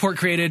was a mobile port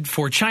created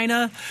for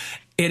China.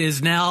 It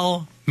is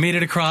now made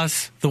it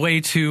across the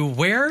way to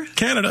where?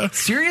 Canada.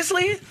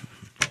 Seriously?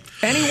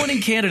 Anyone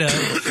in Canada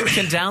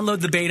can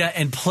download the beta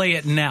and play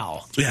it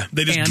now. Yeah,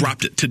 they just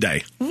dropped it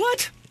today.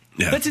 What?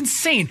 Yeah. That's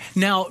insane.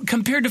 Now,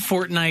 compared to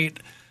Fortnite,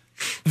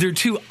 they're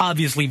two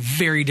obviously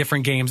very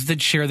different games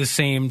that share the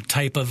same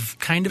type of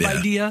kind of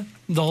idea.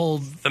 The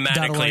whole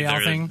Battle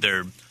Royale thing.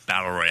 They're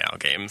Battle Royale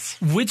games.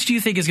 Which do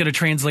you think is going to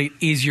translate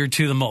easier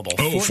to the mobile?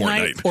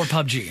 Fortnite or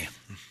PUBG?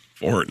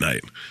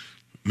 Fortnite.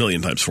 A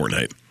million times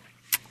Fortnite.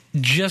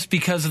 Just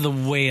because of the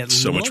way it looks?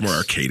 So much more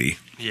arcadey.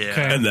 Yeah.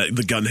 Okay. And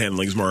the gun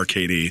handling is more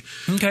arcadey.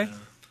 Okay.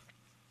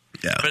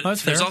 Yeah. But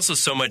there's also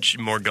so much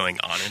more going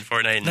on in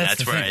Fortnite, and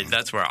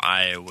that's where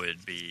I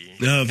would be.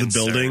 No, the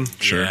building,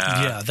 sure.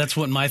 Yeah, that's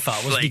what my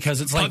thought was,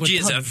 because it's like PUBG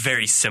is a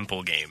very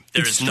simple game.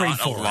 There's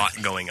not a lot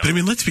going on. But I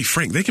mean, let's be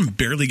frank. They can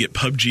barely get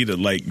PUBG to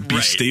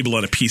be stable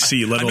on a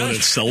PC, let alone a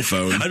cell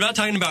phone. I'm not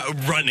talking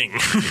about running.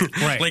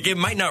 Right. Like it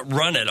might not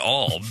run at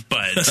all,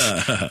 but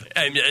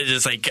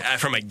just like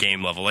from a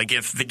game level, like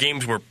if the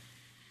games were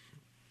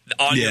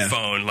on your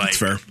phone, like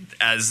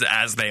as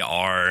they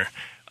are,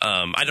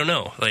 I don't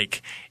know,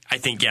 like. I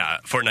think,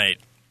 Fortnite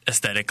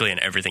aesthetically and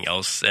everything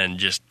else, and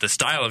just the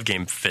style of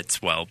game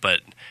fits well, but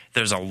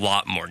there's a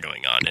lot more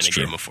going on in a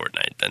game of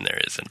Fortnite than there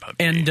is in PUBG.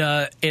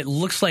 And it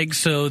looks like,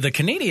 so the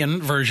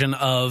Canadian version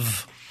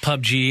of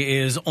PUBG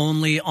is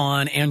only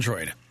on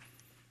Android.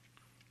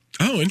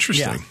 Oh,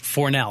 interesting. Yeah,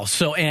 for now.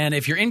 So, and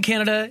if you're in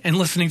Canada and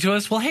listening to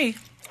us, well, hey,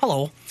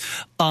 hello.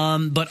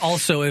 But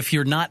also, if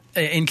you're not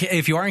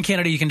if you are in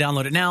Canada, you can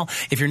download it now.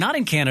 If you're not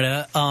in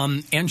Canada,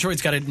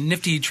 Android's got a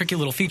nifty, tricky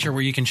little feature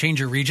where you can change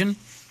your region,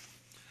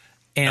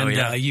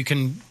 and you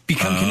can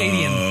become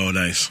Canadian. Oh,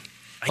 nice.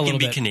 I can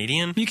be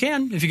Canadian? You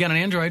can, if you got an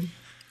Android.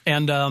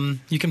 And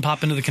you can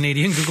pop into the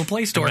Canadian Google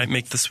Play Store. I might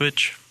make the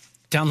switch.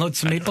 Download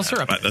some maple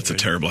syrup. That's a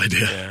terrible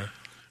idea. Yeah.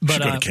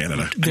 But go to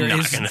Canada. I'm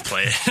not going to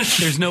play it.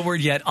 There's no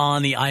word yet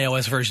on the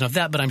iOS version of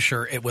that, but I'm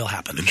sure it will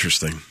happen.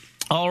 Interesting.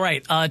 All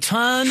right. A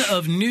ton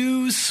of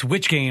new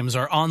Switch games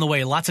are on the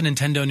way. Lots of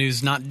Nintendo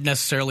news, not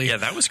necessarily. Yeah,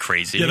 that was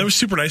crazy. Yeah, that was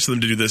super nice of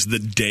them to do this the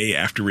day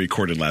after we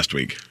recorded last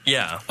week.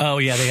 Yeah. Oh,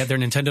 yeah. They had their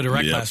Nintendo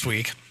Direct last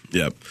week.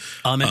 Yep.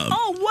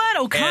 What?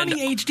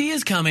 Okami HD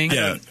is coming.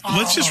 Yeah.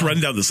 Let's just run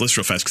down this list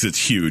real fast because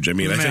it's huge. I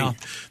mean, I think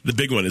the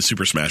big one is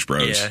Super Smash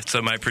Bros. Yeah.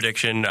 So my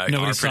prediction, our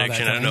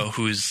prediction, I don't know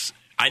who's.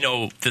 I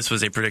know this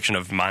was a prediction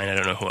of mine. I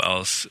don't know who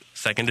else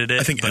seconded it.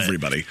 I think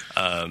everybody.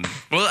 Well,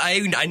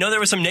 I know there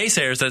were some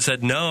naysayers that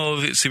said,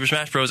 no, Super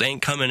Smash Bros.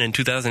 Ain't coming in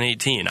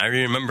 2018. I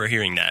remember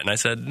hearing that. And I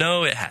said,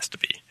 no, it has to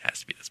be. It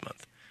has to be this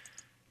month.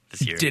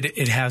 This year.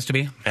 It has to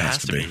be? It has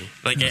to be.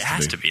 Like, it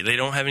has to be. They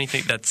don't have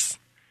anything that's...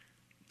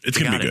 It's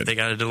going to be good. They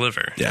got to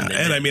deliver. Yeah.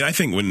 And I mean, I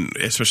think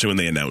especially when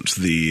they announced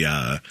the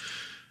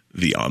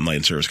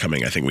online service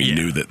coming, I think we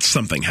knew that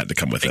something had to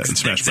come with it. And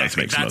Smash Bros.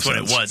 Makes no sense. That's what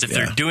it was. If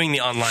they're doing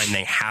the online,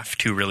 they have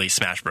to release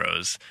Smash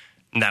Bros.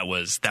 And that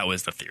was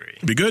the theory.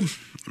 Be good.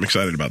 I'm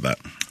excited about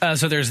that.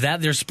 So there's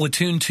that. There's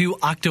Splatoon 2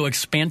 Octo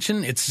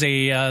Expansion. It's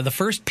the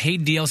first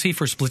paid DLC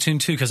for Splatoon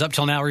 2 because up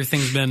till now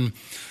everything's been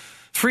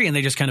free and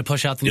they just kind of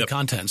push out the new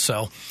content.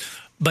 So,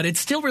 but it's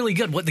still really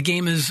good. The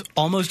game is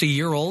almost a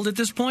year old at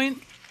this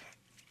point.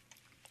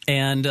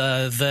 And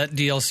that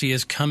DLC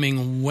is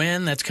coming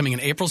when? That's coming in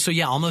April. So,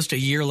 yeah, almost a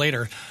year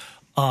later.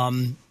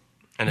 You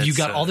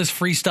got all this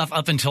free stuff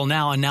up until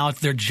now, and now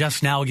they're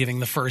just now giving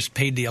the first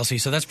paid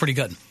DLC. So that's pretty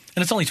good.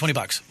 And it's only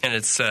 $20. And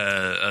it's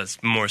a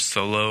more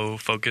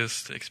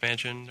solo-focused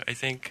expansion, I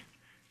think.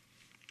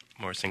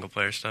 More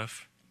single-player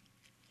stuff.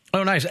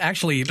 Oh, nice.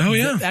 Actually, the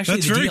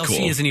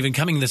DLC isn't even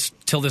coming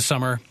till this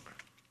summer.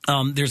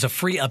 There's a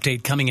free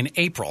update coming in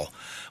April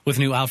with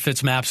new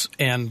outfits, maps,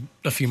 and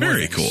a few more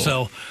things. Very cool.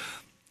 So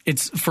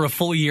it's for a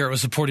full year. It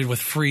was supported with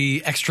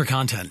free extra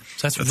content.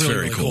 So that's really,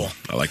 very really cool.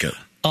 I like it.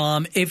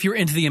 If you're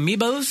into the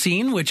amiibo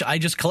scene, which I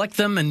just collect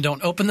them and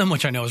don't open them,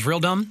 which I know is real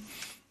dumb,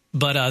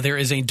 but there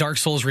is a Dark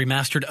Souls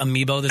remastered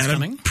amiibo that's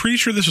coming. I'm pretty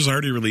sure this was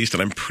already released,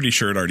 and I'm pretty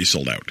sure it already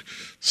sold out.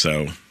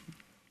 So,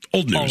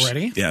 old news.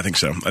 Already? Yeah, I think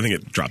so. I think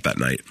it dropped that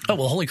night. Oh,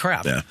 well, holy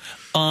crap. Yeah.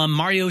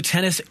 Mario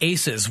Tennis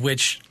Aces,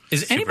 which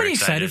is Super anybody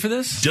excited for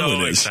this?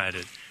 So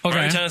excited. Okay.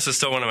 Mario Tennis is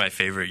still one of my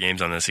favorite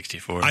games on the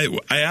 64. I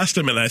asked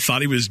him, and I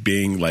thought he was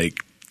being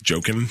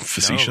joking,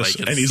 facetious,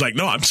 and he's like,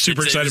 "No, I'm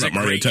super excited about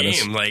Mario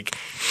Tennis." Game.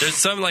 There's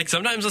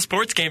sometimes a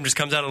sports game just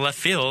comes out of left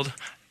field,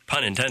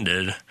 pun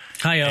intended.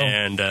 Hi-yo.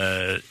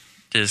 And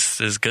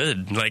just is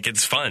good.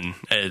 It's fun.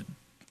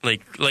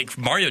 Like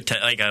Mario,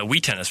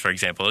 Wii Tennis, for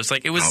example. It's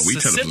it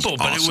was simple,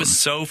 but it was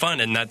so fun.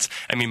 And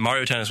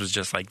Mario Tennis was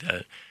just like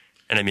that.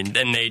 And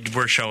they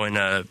were showing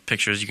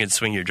pictures. You can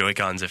swing your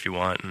Joy-Cons if you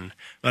want and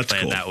play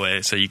it that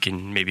way. So you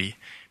can maybe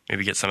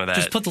get some of that.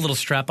 Just put the little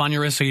strap on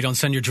your wrist so you don't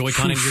send your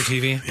Joy-Con into your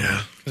TV.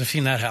 Yeah. I've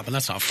seen that happen.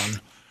 That's not fun.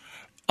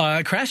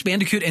 Crash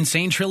Bandicoot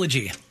Insane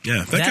Trilogy.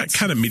 Yeah, that got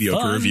kind of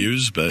mediocre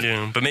reviews, but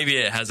maybe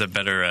it has a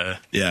better.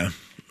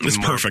 It's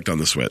perfect on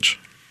the Switch.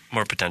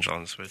 More potential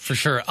on the Switch. For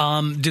sure.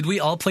 Did we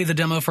all play the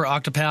demo for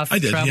Octopath? I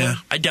did, Traveler? yeah.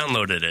 I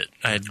downloaded it.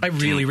 I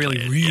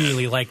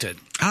really liked it.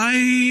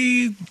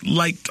 I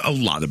liked a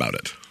lot about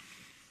it.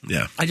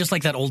 Yeah. I just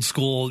like that old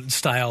school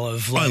style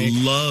of I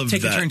love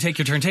take your turn, take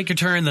your turn, take your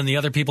turn, then the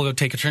other people go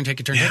take your turn, take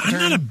your turn, take your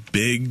turn. I'm not a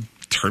big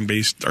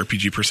turn-based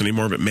RPG person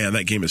anymore, but man,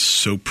 that game is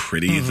so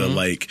pretty.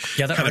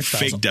 Mm-hmm. The kind of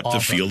fake depth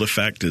of field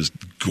effect is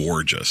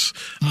gorgeous.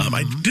 Mm-hmm.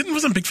 I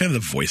wasn't a big fan of the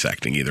voice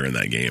acting either in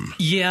that game.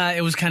 Yeah,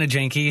 it was kind of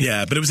janky.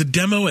 Yeah, but it was a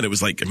demo, and it was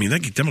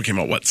that demo came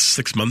out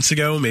 6 months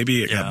ago?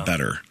 Maybe it got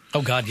better.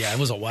 Oh God, yeah, it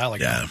was a while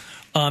ago. Yeah.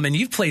 And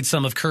you've played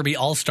some of Kirby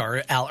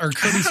All-Star or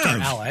Kirby Star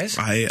Allies.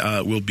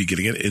 I will be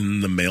getting it in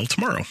the mail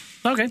tomorrow.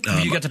 Okay.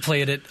 You got to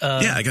play it at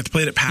I got to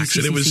play it at PAX.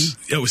 And it was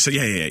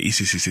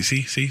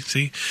ECCCC.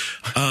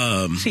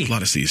 A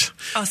lot of C's.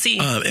 Oh, C.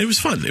 It was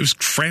fun. It was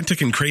frantic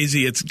and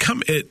crazy.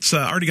 It's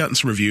already gotten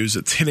some reviews.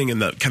 It's hitting in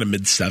the kind of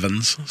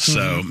mid-7s.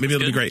 So maybe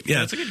it'll be great.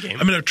 Yeah, it's a good game.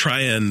 I'm going to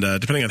try and,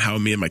 depending on how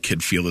me and my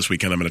kid feel this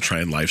weekend, I'm going to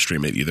try and live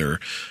stream it either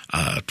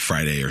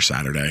Friday or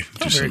Saturday.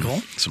 Very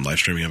cool. Some live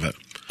streaming of it.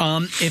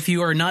 If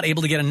you are not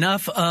able to get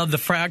enough of the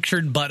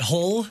Fractured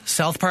Butthole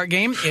South Park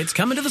game, it's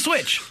coming to the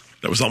Switch.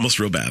 That was almost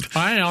real bad.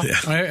 I know.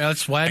 Yeah.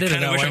 That's why I did it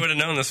that way. I wish I would have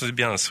known this would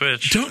be on the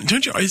Switch.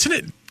 Don't you? Isn't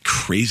it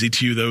crazy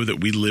to you, though,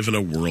 that we live in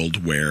a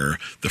world where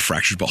the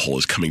Fractured But Whole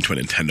is coming to a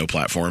Nintendo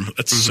platform?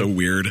 That's so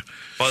weird.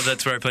 Well,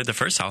 that's where I played the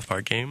first South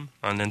Park game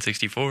on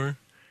N64.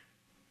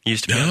 You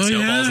used to play on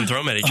snowballs and throw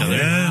them at each other.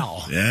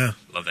 Wow. Yeah.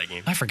 Love that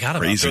game. I forgot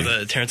about Crazy. that. Throw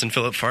the Terrence and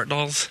Phillip fart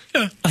dolls.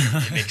 Yeah.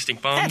 You make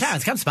stink bombs. Hey,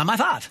 Terrence, come spell my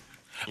thought.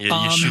 You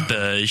shoot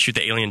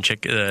the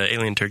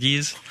alien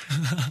turkeys.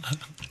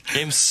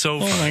 Game's so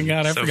fun. Oh my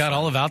god, I So forgot fun.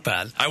 all about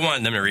that. I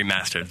want them to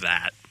remaster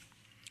that.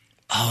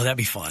 Oh, that'd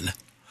be fun.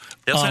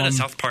 They also had a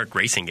South Park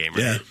racing game,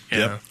 right? Yeah.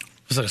 Yep.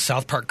 Was it a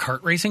South Park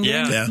kart racing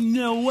game? Yeah.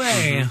 No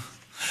way.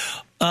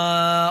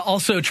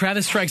 Also,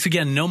 Travis Strikes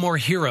Again, No More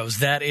Heroes.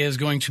 That is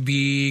going to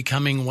be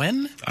coming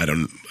when? I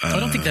don't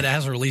think that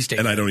has a release date.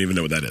 And I don't even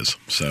know what that is.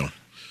 So.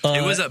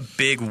 It was a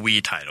big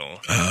Wii title.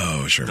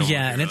 Oh, sure.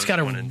 Yeah, and it's got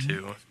a 1 and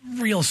 2.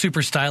 real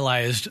super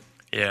stylized.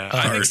 Yeah,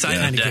 I'm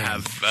excited to game.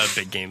 have a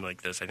big game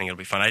like this. I think it'll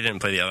be fun. I didn't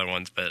play the other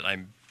ones, but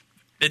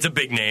it's a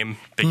big name,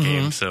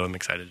 game, so I'm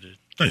excited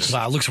to. Nice.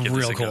 Wow, it looks give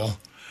real this a cool.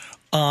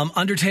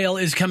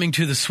 Undertale is coming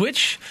to the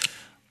Switch.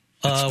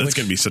 That's going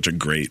to be such a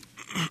great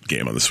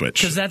game on the Switch.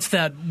 Because that's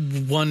that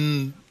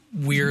one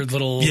weird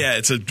little... Yeah,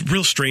 it's a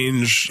real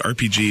strange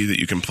RPG that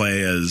you can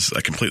play as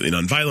a completely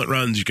nonviolent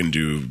runs. You can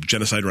do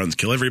genocide runs,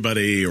 kill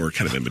everybody, or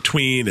kind of in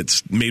between.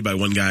 It's made by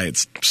one guy.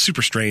 It's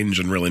super strange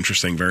and real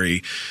interesting,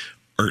 very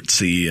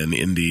artsy and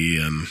indie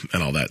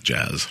and all that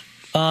jazz.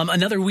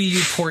 Another Wii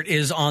U port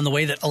is on the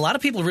way that a lot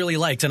of people really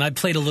liked, and I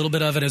played a little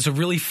bit of it as a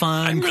really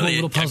fun, cool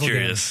little puzzle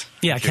game.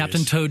 Yeah,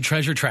 Captain Toad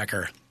Treasure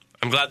Tracker.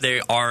 I'm glad they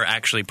are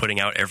actually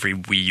putting out every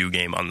Wii U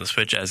game on the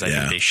Switch, as I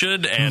think they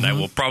should, and I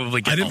will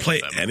probably get I didn't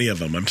play all of them. any of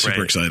them. I'm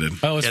super excited.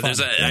 Oh, it's fun.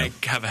 I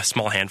have a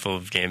small handful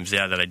of games,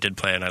 that I did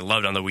play and I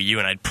loved on the Wii U,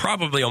 and I'd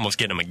probably almost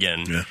get them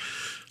again. Yeah.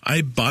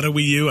 I bought a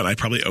Wii U, and I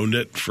probably owned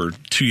it for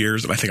 2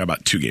 years, and I think I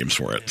bought 2 games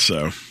for it.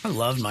 So I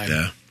love mine.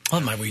 Yeah.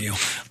 Love my Wii U.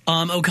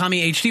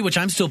 Okami HD, which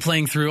I'm still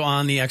playing through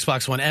on the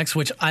Xbox One X,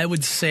 which I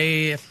would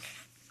say,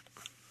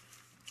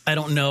 I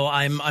don't know.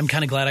 I'm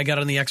kind of glad I got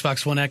it on the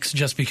Xbox One X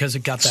just because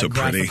it got that so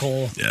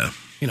graphical,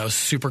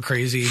 super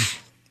crazy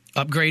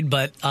upgrade.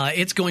 But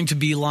it's going to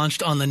be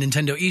launched on the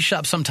Nintendo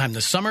eShop sometime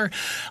this summer.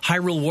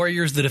 Hyrule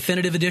Warriors, the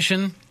definitive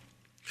edition.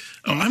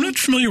 Oh, I'm not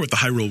familiar with the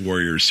Hyrule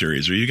Warriors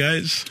series. Are you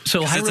guys?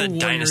 So Hyrule it's a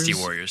Warriors, Dynasty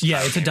Warriors.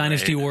 Yeah, it's a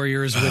Dynasty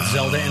Warriors with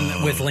Zelda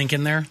and with Link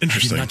in there.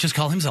 Interesting. I did not just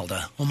call him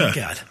Zelda. Oh my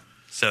god.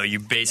 So you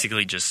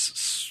basically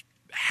just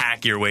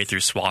hack your way through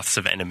swaths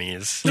of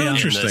enemies Yeah. in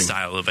Interesting. the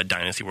style of a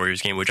Dynasty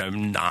Warriors game, which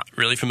I'm not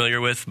really familiar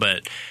with,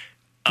 but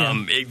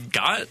it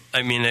got.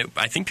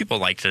 I think people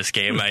liked this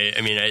game.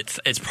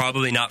 It's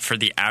probably not for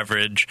the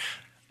average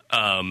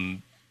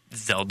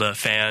Zelda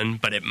fan,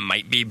 but it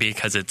might be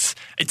because it's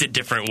a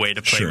different way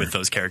to play with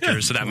those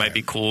characters, so that might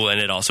be cool, and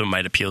it also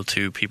might appeal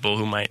to people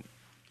who might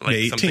like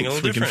May something a 18th, little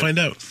we can different.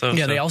 find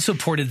out. They also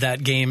ported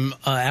that game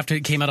after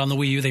it came out on the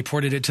Wii U. They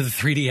ported it to the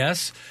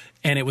 3DS,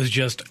 and it was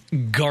just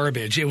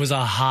garbage. It was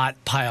a hot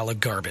pile of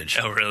garbage.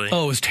 Oh, really?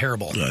 Oh, it was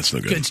terrible. No, that's no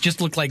good. It just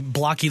looked like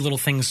blocky little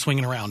things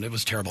swinging around. It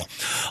was terrible.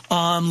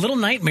 Little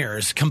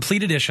Nightmares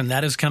Complete Edition.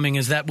 That is coming.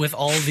 Is that with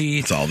all the...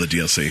 It's all the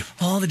DLC.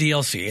 All the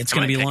DLC. It's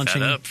going to be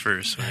launching... that up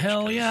for Switch.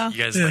 Hell yeah.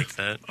 You guys like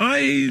that?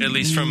 I At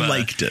least from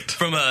liked it.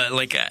 From a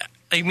like...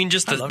 I mean,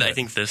 just I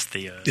think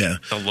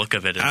the look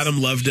of it. Is,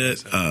 Adam loved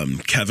it.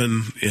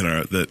 Kevin,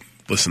 that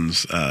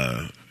listens,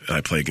 I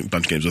play a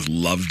bunch of games with,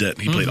 loved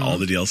it. He played all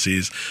the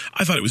DLCs.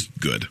 I thought it was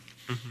good.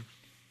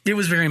 It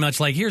was very much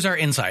like, here's our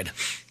Inside.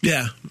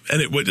 Yeah,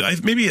 and it would. I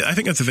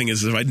think that's the thing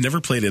is, if I'd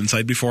never played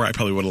Inside before, I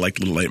probably would have liked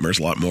Little Nightmares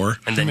a lot more.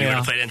 And then you would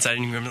have played Inside,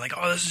 and you would be like,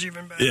 "Oh, this is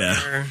even better."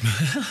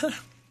 Yeah.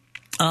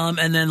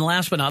 And then,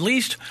 last but not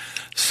least,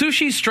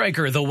 Sushi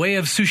Striker: The Way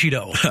of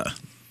Sushido.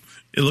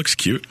 It looks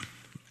cute.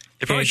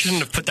 They probably shouldn't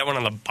have put that one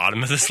on the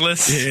bottom of this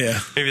list. Yeah.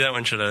 Maybe that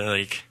one should have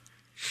I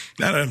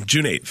don't know.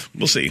 June 8th.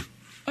 We'll see.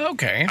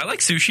 Okay. I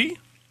like sushi.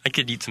 I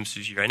could eat some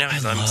sushi right now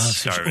because I'm love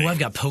starving. sushi. Oh, I've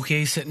got poke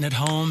sitting at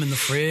home in the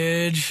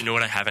fridge. You know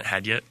what I haven't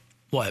had yet?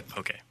 What?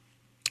 Okay.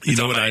 You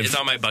know what It's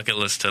on my bucket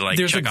list to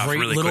There's check a off great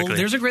really little. quickly.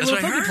 There's a great That's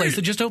little what I poke place heard.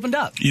 that just opened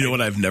up. You know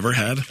what I've never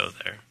had? Go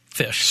there.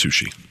 Fish.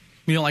 Sushi.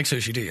 You don't like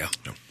sushi, do you?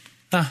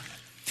 No.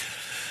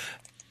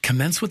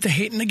 Commence with the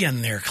hating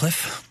again there,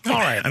 Cliff. All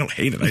right. I don't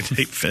hate it. I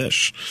hate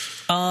fish.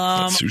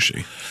 Not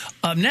sushi.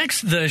 Up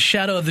next, the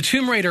Shadow of the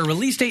Tomb Raider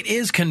release date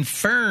is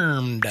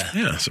confirmed.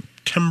 Yeah,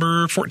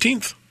 September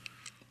 14th.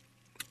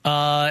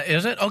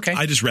 Is it? Okay.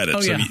 I just read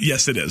it, so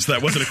yes, it is.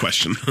 That wasn't a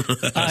question.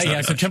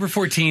 September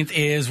 14th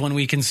is when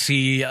we can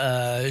see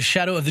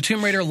Shadow of the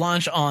Tomb Raider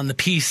launch on the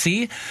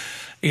PC.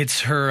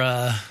 It's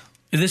her...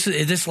 Is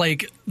this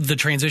like the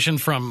transition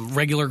from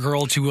regular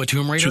girl to a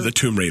Tomb Raider? To the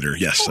Tomb Raider,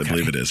 yes, okay. I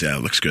believe it is. Yeah,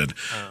 it looks good.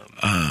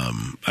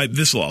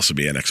 This will also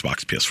be an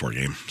Xbox PS4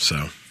 game. So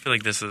I feel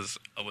like this was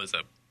a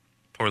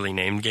poorly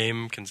named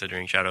game,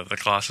 considering Shadow of the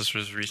Colossus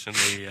was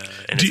recently,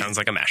 and it sounds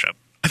like a mashup.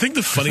 I think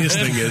the funniest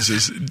thing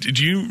is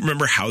do you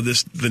remember how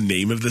the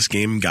name of this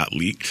game got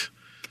leaked?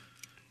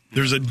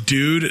 There's a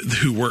dude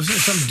who worked...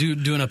 Some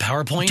dude doing a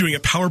PowerPoint? Doing a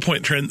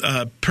PowerPoint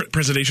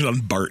presentation on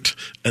BART,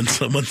 and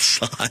someone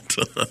saw it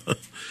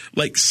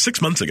like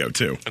 6 months ago,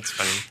 too. That's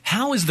funny.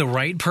 How is the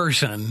right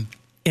person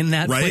in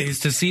that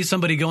place to see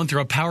somebody going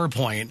through a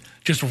PowerPoint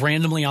just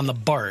randomly on the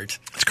BART?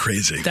 It's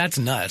crazy. That's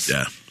nuts.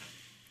 Yeah.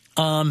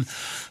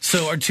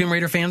 So are Tomb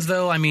Raider fans,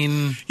 though? I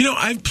mean...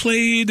 I've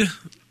played...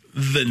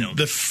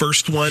 The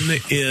first one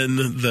in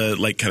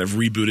the kind of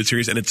rebooted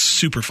series, and it's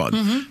super fun.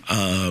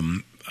 Mm-hmm.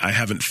 I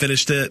haven't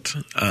finished it,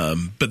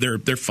 but they're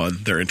fun.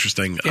 They're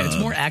interesting. Yeah, it's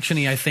more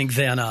actiony, I think,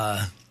 than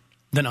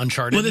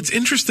Uncharted. Well, it's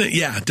interesting.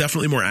 Yeah,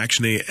 definitely more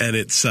actiony, and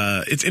it's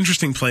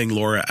interesting playing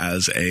Laura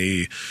as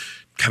a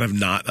kind of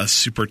not a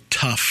super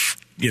tough,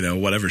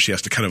 whatever. She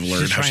has to kind of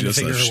learn how she does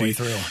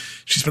that.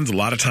 She spends a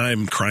lot of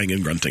time crying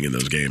and grunting in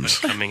those games.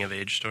 Coming of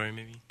age story,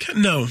 maybe?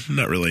 No,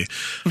 not really.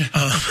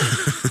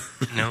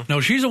 No,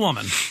 she's a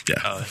woman.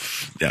 Yeah.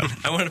 Yeah.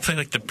 I want to play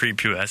the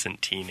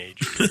prepubescent teenage.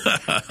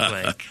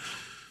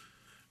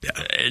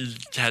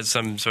 It has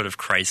some sort of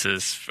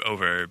crisis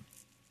over...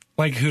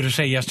 Like who to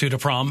say yes to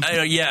prom?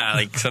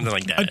 Something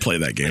like that. I'd play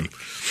that game.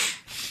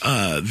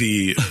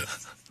 The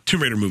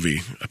Tomb Raider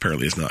movie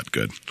apparently is not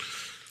good.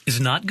 Is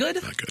not good?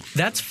 Not good.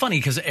 That's funny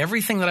because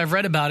everything that I've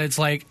read about it's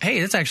like, hey,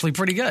 it's actually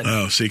pretty good.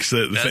 Oh, see,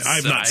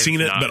 I've not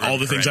seen it, but all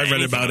the things I've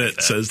read about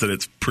it says that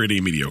it's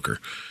pretty mediocre.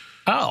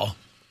 Oh.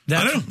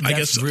 I don't know. I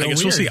guess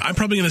we'll see. I'm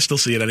probably going to still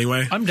see it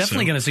anyway. I'm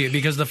definitely going to see it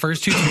because the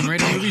first two Tomb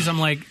Raider movies, I'm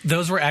like,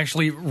 those were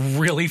actually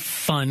really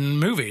fun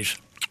movies.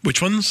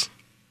 Which ones?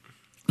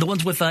 The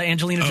ones with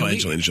Angelina Jolie. Oh,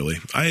 Angelina Jolie.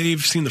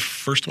 I've seen the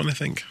first one, I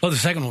think. Oh, the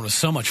second one was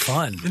so much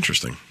fun.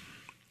 Interesting.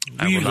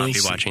 I will not be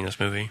watching this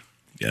movie.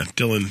 Yeah,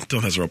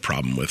 Dylan has a real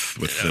problem with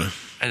the...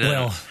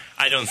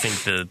 I don't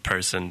think the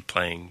person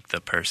playing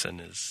the person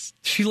is...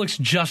 She looks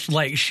just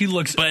like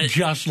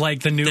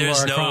the new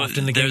Lara Croft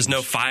in the game. There's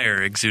no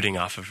fire exuding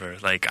off of her.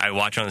 I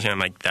watch her on the screen, I'm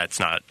like,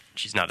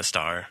 she's not a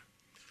star.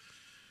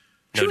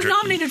 She was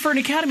nominated for an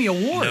Academy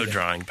Award. No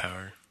drawing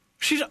power.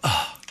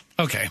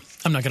 Okay.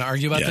 I'm not going to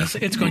argue about this.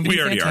 It's going to be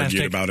fantastic. We already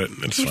argued about it.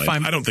 It's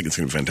fine. I don't think it's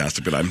going to be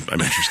fantastic, but I'm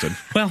interested.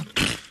 Well...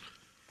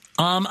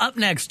 up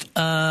next,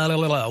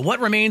 What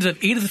Remains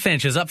of Edith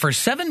Finch is up for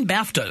 7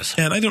 BAFTAs.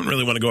 And I don't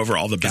really want to go over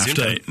all the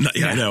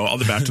BAFTA. I know all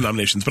the BAFTA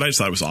nominations, but I just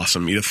thought it was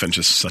awesome. Edith Finch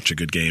is such a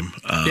good game.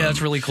 Yeah, it's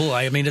really cool.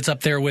 I mean, it's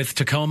up there with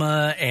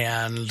Tacoma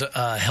and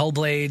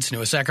Hellblade,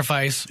 Senua's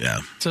Sacrifice. Yeah,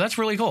 so that's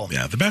really cool.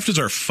 Yeah, the BAFTAs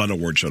are a fun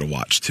award show to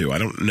watch too. I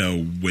don't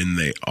know when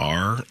they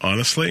are,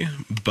 honestly,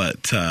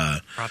 but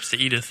props to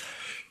Edith.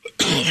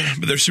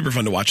 But they're super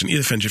fun to watch. And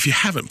Edith Finch, if you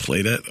haven't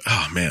played it,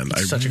 I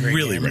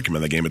really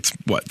recommend the game. It's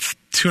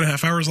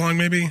 2.5 hours long,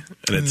 maybe, and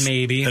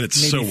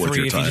it's so worth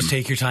your time. If you just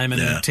take your time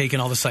and take in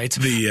all the sights.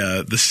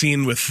 The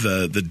scene with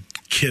the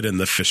kid in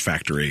the fish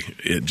factory,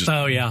 it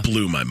just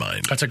blew my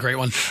mind. That's a great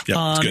one.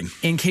 Yeah, it's good.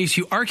 In case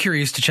you are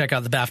curious to check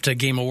out the BAFTA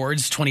Game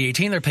Awards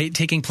 2018, they're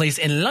taking place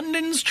in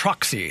London's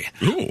Troxy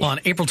on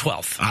April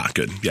 12th. Ah,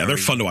 good. Yeah, they're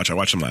fun to watch. I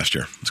watched them last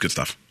year. It's good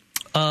stuff.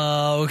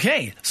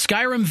 Okay.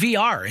 Skyrim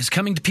VR is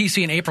coming to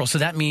PC in April, so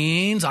that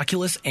means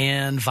Oculus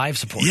and Vive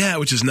support. Yeah,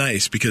 which is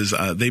nice because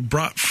they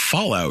brought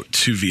Fallout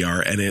to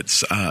VR, and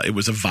it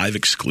was a Vive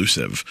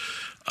exclusive.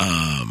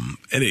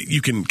 And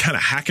you can kind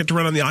of hack it to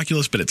run on the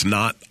Oculus, but it's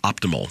not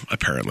optimal,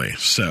 apparently.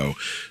 So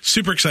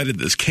super excited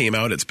that this came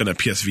out. It's been a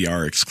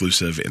PSVR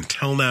exclusive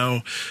until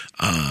now.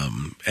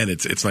 And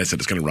it's nice that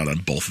it's going to run on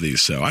both of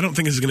these. So I don't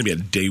think this is going to be a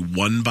day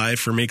one buy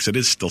for me because it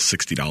is still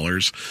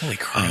 $60. Holy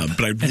crap.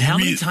 And how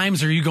many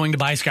times are you going to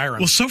buy Skyrim?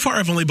 Well, so far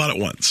I've only bought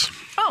it once.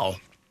 Oh.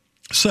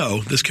 So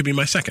this could be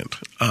my second.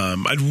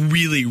 I'd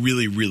really,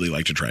 really, really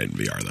like to try it in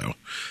VR, though.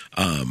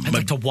 I'd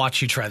like to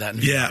watch you try that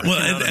in VR. Yeah, well,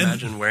 I can't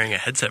imagine wearing a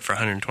headset for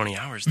 120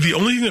 hours. The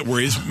only thing that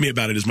worries me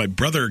about it is my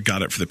brother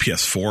got it for the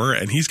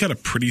PS4, and he's got a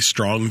pretty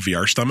strong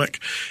VR stomach,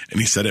 and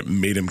he said it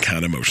made him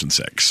kind of motion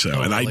sick. So,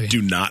 really? I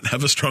do not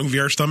have a strong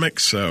VR stomach,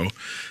 so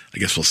I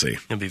guess we'll see.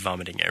 You'll be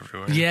vomiting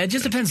everywhere. Yeah, it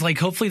just depends.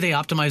 Hopefully they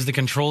optimize the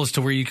controls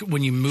to where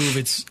when you move,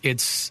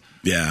 it's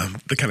yeah,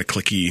 the kind of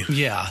clicky.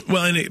 Yeah.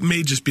 Well, and it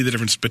may just be the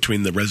difference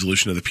between the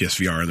resolution of the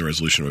PSVR and the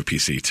resolution of a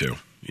PC, too.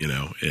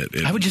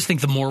 I would just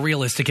think the more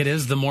realistic it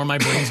is, the more my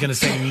brain's going to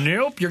say,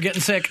 nope, you're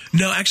getting sick.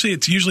 No, actually,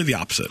 it's usually the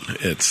opposite.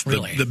 It's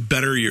really?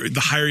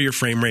 the higher your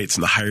frame rates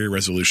and the higher your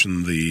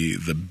resolution,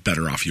 the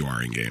better off you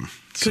are in game.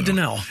 Good to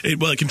know.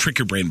 It can trick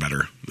your brain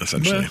better,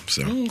 essentially.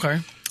 Okay.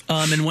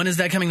 And when is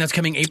that coming? That's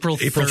coming April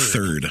 3rd. April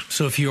 3rd.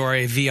 So if you are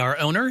a VR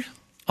owner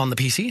on the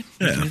PC, you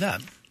can do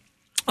that.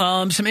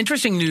 Some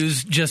interesting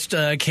news just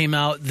came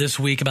out this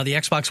week about the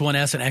Xbox One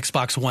S and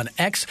Xbox One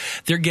X.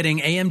 They're getting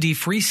AMD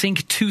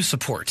FreeSync 2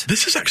 support.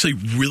 This is actually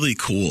really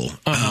cool.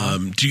 Are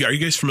you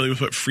guys familiar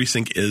with what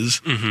FreeSync is?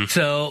 Mm-hmm.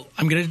 So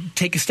I'm going to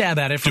take a stab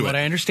at it from what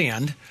I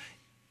understand.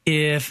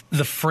 If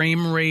the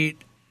frame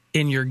rate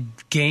in your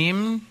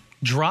game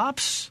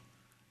drops,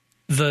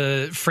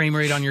 the frame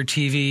rate on your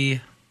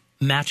TV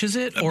matches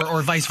it,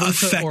 or vice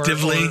versa,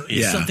 effectively,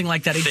 or something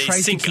like that. They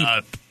sync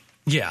up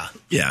Yeah.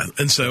 Yeah.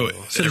 And so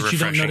that you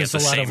don't notice a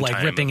lot of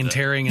like ripping and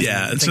tearing.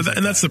 And so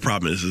and that's the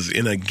problem is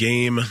in a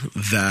game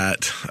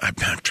that I'm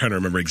trying to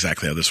remember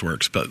exactly how this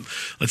works, but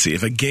let's see.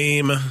 If a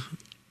game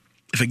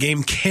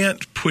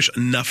can't push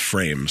enough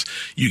frames,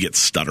 you get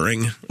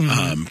stuttering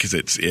because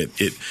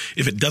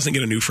if it doesn't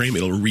get a new frame,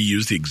 it'll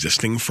reuse the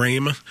existing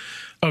frame.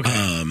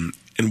 Okay.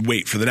 And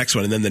wait for the next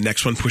one, and then the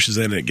next one pushes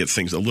in and it gets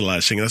things a little out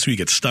of sync. That's when you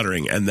get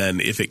stuttering. And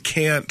then if it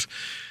can't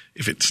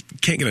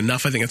get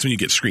enough, I think that's when you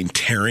get screen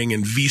tearing,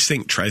 and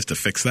VSync tries to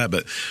fix that.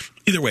 But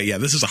either way, yeah,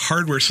 this is a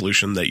hardware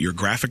solution that your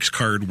graphics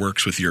card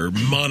works with your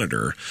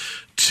monitor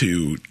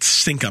to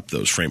sync up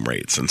those frame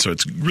rates. And so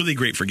it's really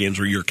great for games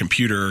where your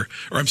computer,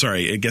 or I'm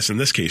sorry, I guess in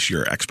this case,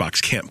 your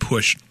Xbox can't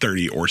push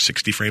 30 or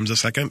 60 frames a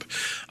second.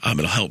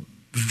 It'll help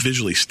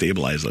visually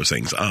stabilize those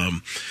things.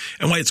 And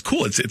why it's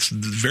cool, it's the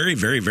very,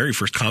 very, very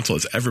first console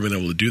that's ever been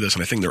able to do this,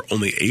 and I think they're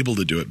only able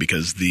to do it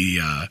because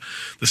the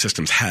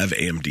systems have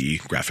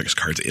AMD graphics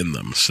cards in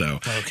them. So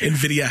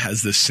NVIDIA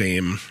has this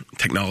same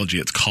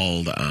technology. It's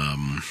called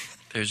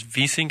there's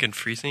VSync and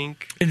FreeSync.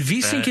 And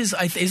VSync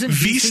isn't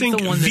VSync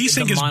the one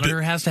that the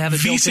monitor has to have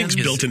it built in? VSync's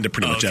built into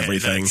pretty much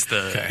everything.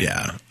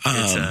 Yeah.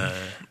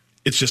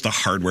 It's just a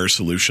hardware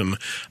solution.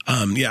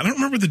 I don't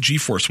remember what the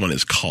GeForce one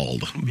is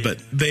called,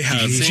 but they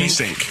have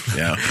G-Sync.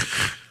 Yeah.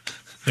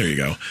 There you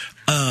go.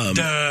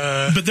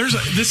 But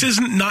this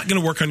isn't not going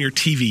to work on your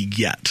TV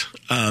yet.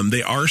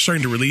 They are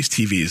starting to release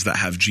TVs that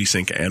have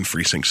G-Sync and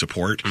FreeSync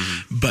support.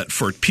 Mm-hmm. But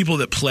for people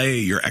that play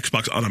your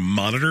Xbox on a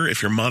monitor,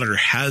 if your monitor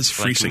has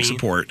FreeSync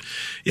support,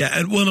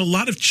 and a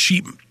lot of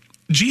cheap.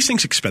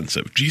 G-Sync's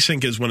expensive.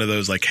 G-Sync is one of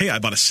those like, hey, I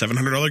bought a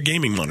 $700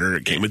 gaming monitor.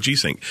 It came with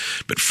G-Sync.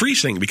 But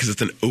FreeSync, because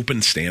it's an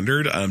open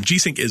standard,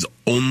 G-Sync is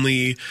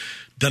only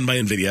done by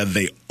NVIDIA.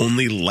 They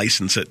only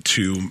license it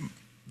to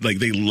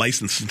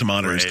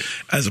monitors,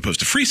 as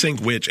opposed to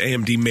FreeSync, which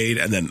AMD made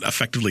and then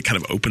effectively kind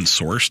of open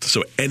sourced,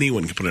 so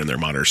anyone can put it in their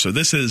monitor. So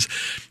this is,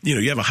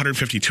 you have a $150,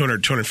 $200,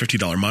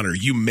 $250 monitor,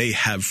 you may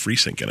have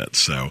FreeSync in it.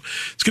 So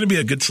it's going to be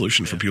a good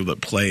solution for people that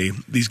play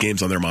these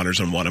games on their monitors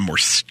and want a more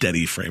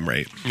steady frame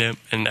rate. Yeah,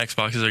 and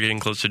Xboxes are getting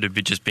closer to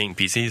just being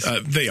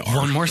PCs. They are.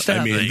 One more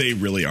step. I mean, they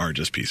really are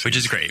just PCs. Which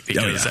is great,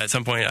 because at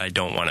some point I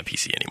don't want a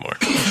PC anymore.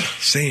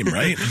 Same,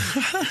 right?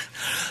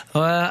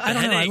 I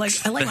don't know. I like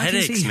the my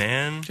headaches, PC.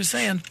 Man. Just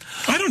saying.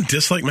 I don't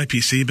dislike my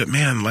PC, but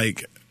man,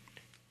 like,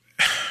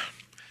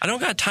 I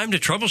don't got time to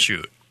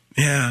troubleshoot.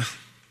 Yeah.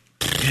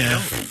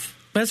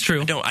 That's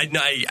true.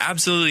 I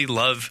absolutely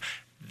love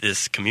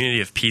this community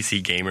of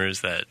PC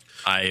gamers that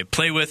I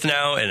play with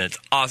now, and it's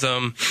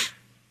awesome.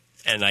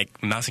 And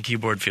like, mouse and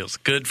keyboard feels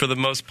good for the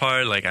most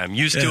part. Like, I'm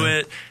used to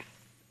it.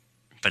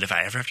 But if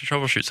I ever have to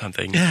troubleshoot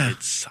something,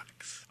 it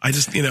sucks. I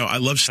just, I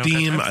love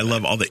Steam. I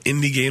love all the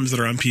indie games that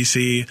are on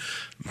PC,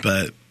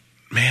 but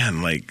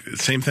man, like,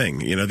 same thing.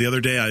 The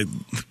other day I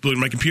blew in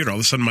my computer. All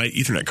of a sudden, my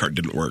Ethernet card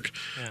didn't work.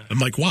 Yeah. I'm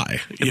like,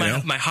 why?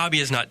 My hobby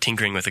is not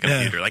tinkering with a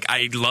computer. Like,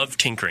 I love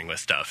tinkering with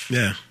stuff.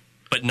 Yeah.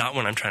 But not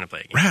when I'm trying to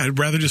play a game. I'd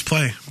rather just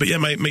play. But yeah,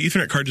 my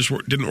Ethernet card just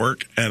didn't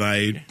work, and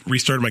I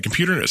restarted my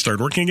computer, and it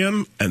started working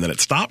again, and then it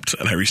stopped,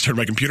 and I restarted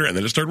my computer, and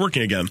then it started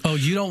working again. Oh,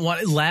 you don't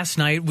want... Last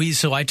night,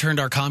 I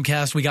turned our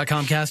Comcast. We got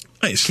Comcast.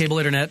 Nice. Cable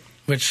internet,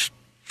 which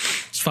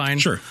is fine.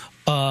 Sure.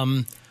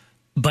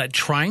 But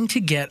trying to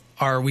get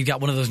we got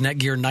one of those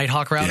Netgear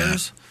Nighthawk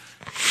routers.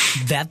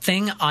 Yeah. That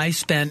thing, I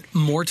spent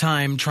more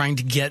time trying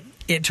to get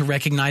it to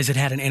recognize it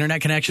had an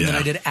internet connection than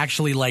I did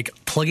actually like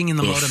plugging in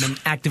the modem and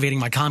activating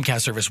my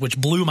Comcast service, which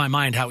blew my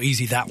mind how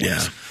easy that was.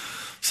 Yeah.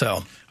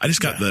 So I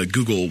just got the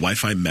Google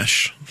Wi-Fi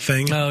mesh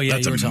thing. Oh yeah,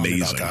 that's you were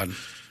amazing. Talking about that.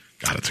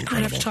 God, it's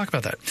incredible. We have to talk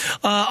about that.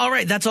 All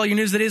right, that's all your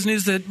news. That is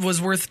news that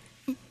was worth.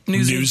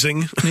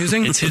 Newsing.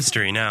 It's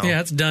history now. Yeah,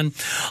 it's done.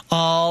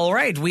 All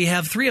right. We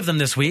have 3 of them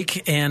this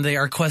week, and they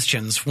are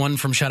questions. One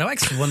from Shadow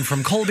X, one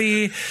from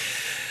Colby,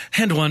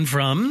 and one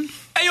from...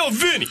 Hey, yo,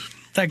 Vinny!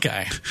 That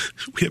guy.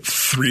 We have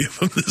 3 of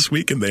them this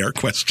week, and they are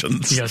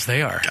questions. Yes,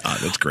 they are. God,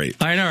 that's great.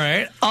 I know,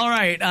 right? All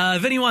right.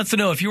 Vinny wants to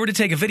know, if you were to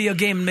take a video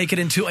game and make it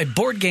into a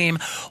board game,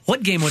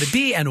 what game would it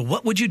be, and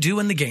what would you do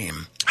in the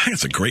game? I think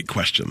that's a great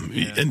question.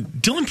 Yeah. And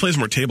Dylan plays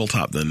more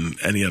tabletop than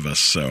any of us,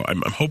 so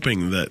I'm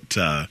hoping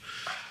that...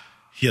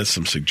 he has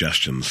some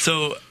suggestions.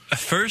 So,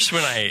 first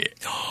when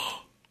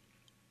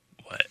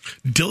what?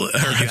 Dylan,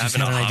 you have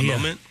an aha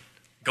moment?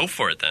 Go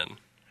for it then.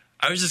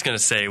 I was just going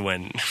to say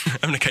when... I'm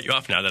going to cut you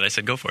off now that I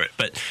said go for it.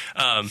 But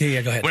go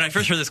ahead. When I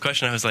first heard this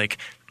question, I was like...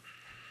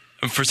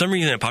 For some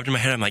reason, it popped in my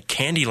head. I'm like,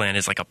 Candyland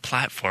is like a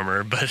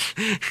platformer, but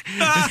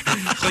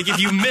like if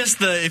you miss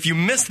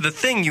the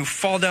thing, you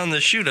fall down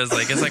the chute. It's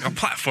like a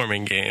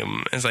platforming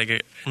game. It's like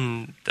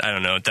I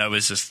don't know. That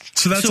was just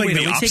so that's like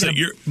the opposite.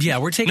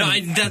 We're taking. No,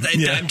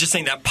 I'm just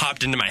saying that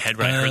popped into my head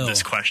when I heard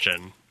this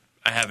question.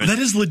 I haven't. That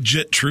is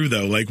legit true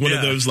though. Like one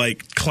of those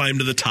like climb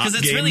to the top games.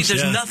 Because it's really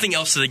there's nothing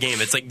else to the game.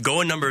 It's like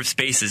go a number of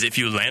spaces. If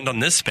you land on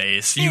this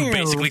space, you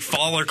basically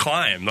fall or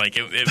climb. Like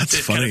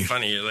it's kind of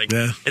funny. Like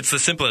it's the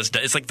simplest.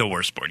 It's like the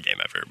worst board game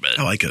ever. But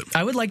I like it.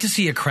 I would like to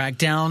see a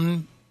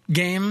Crackdown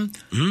game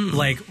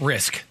like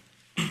Risk.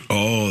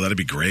 Oh, that'd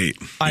be great.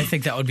 I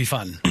think that would be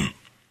fun.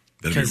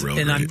 That'd be real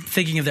great. I'm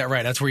thinking of that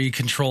right. That's where you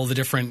control the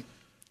different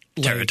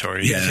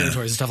territories. Territories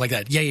and stuff like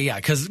that. Yeah.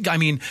 Because, I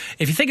mean,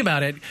 if you think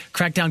about it,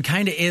 Crackdown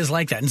kind of is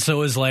like that. And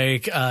so is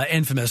like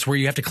Infamous, where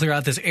you have to clear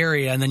out this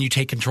area and then you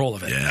take control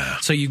of it. Yeah.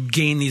 So you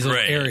gain these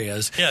little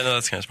areas. Yeah, no,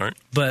 that's kind of smart.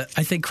 But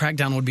I think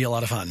Crackdown would be a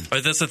lot of fun.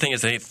 But that's the thing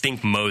is I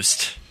think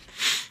most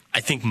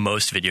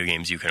video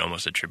games you can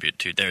almost attribute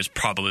to. There's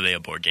probably a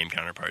board game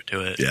counterpart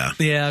to it. Yeah.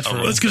 Yeah, true.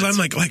 Well, that's because I'm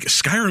like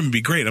Skyrim would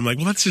be great. I'm like,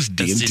 well, that's just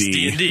D&D. That's just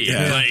D&D.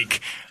 Yeah.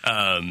 Like,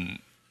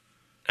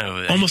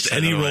 almost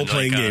any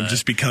role-playing game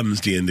just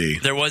becomes D&D.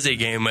 There was a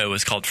game, it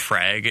was called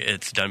Frag.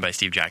 It's done by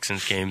Steve Jackson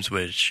Games,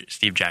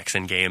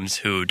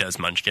 who does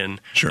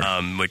Munchkin, sure.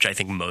 Which I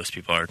think most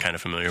people are kind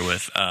of familiar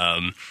with.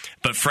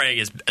 But Frag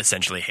is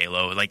essentially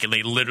Halo. Like,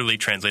 they literally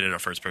translated a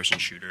first-person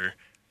shooter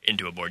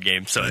into a board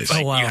game. So it's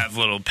like you have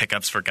little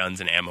pickups for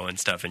guns and ammo and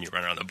stuff, and you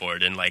run around the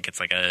board, and like it's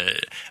like a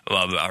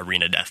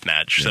arena death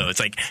match. Yeah. So it's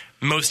like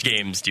most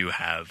games do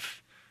have.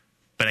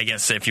 But I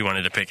guess if you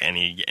wanted to pick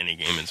any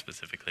game in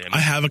specifically, I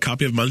have a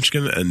copy of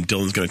Munchkin, and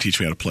Dylan's going to teach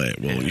me how to play it.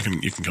 Well, you can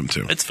come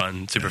too. It's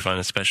fun, super fun,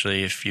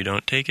 especially if you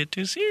don't take it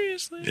too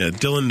seriously. Yeah,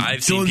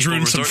 Dylan's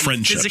ruined some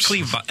friendships,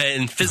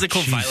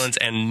 physical violence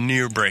and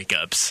near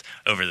breakups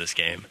over this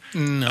game.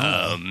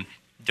 No,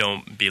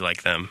 don't be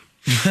like them.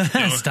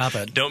 Stop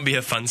it. Don't be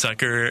a fun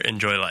sucker.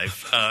 Enjoy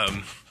life.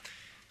 I've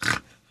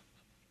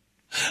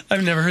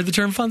never heard the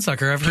term fun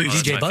sucker. I've heard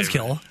DJ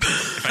Buzzkill.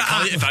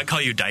 If I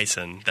call you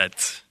Dyson,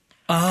 that's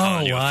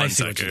I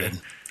see what you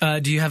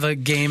did. Do you have a board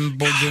game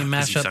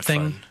mashup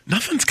thing?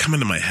 Nothing's coming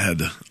to my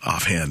head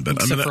offhand, but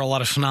except for a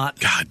lot of snot.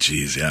 God,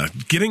 geez, yeah.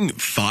 Getting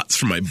thoughts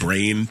from my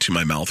brain to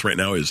my mouth right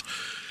now is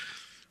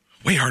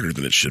way harder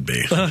than it should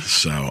be.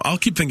 So I'll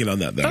keep thinking on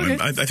that, though. Okay.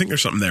 I think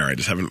there's something there. I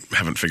just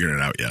haven't figured it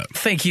out yet.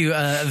 Thank you,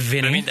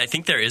 Vinny. I mean, I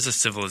think there is a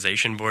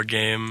Civilization board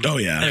game. Oh,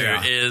 yeah.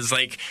 There is.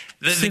 Like,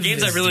 the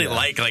games I really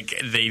like I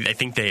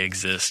think they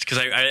exist. Because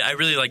I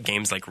really like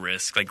games like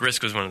Risk. Like,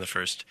 Risk was one of the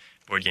first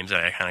board games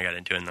that I kind of got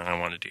into, and then I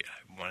wanted to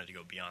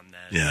go beyond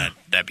that. Yeah.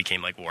 That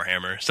became like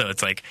Warhammer. So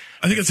it's like,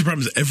 I think that's the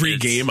problem. Is every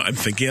game I'm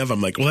thinking of, I'm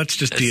like, well, that's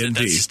just D&D.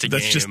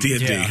 That's just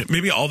D&D. Yeah.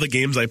 Maybe all the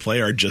games I play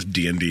are just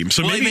D&D.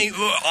 So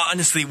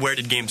honestly, where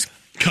did games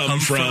come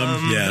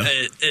from?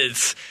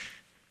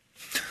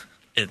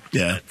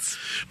 Yeah,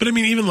 but I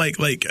mean, even like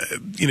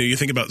you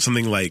think about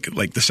something like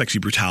the Sexy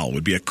Brutale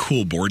would be a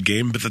cool board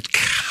game, but that's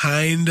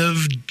kind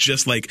of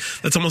just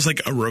that's almost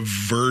like a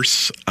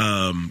reverse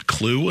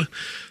Clue.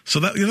 So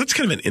that's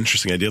kind of an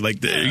interesting idea.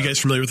 Like, are you guys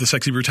familiar with the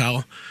Sexy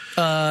Brutale?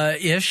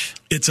 Ish.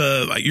 It's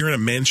you're in a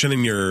mansion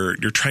and you're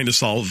trying to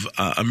solve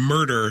a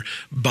murder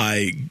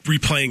by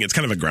replaying. It's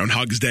kind of a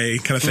Groundhog's Day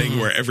kind of thing,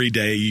 where every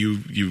day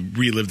you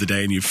relive the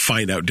day and you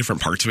find out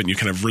different parts of it and you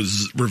kind of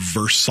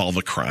reverse solve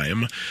a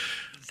crime.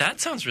 That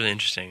sounds really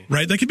interesting.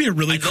 Right? That could be a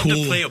really cool... I'd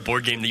love to play a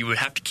board game that you would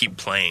have to keep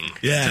playing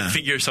to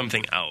figure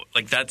something out.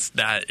 Like, that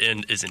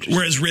is interesting.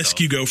 Whereas Risk,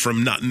 you go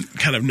from not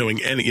kind of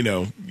knowing any,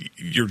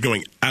 you're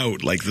going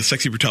out. Like, the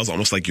Sexy Brutale is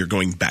almost like you're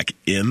going back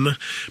in.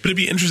 But it'd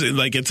be interesting.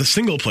 Like, it's a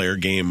single-player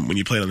game when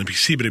you play it on the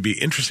PC, but it'd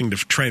be interesting to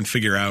try and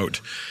figure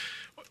out...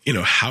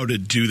 how to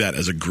do that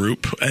as a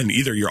group, and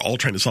either you're all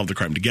trying to solve the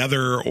crime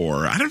together,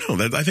 or I don't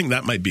know. I think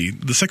that might be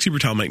the Sexy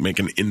Brutale might make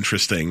an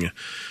interesting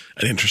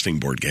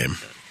board game.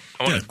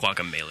 I want a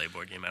Guacamelee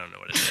board game. I don't know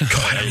what it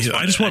is.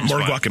 I just want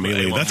more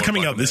Guacamelee. That's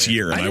coming out this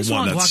year, and I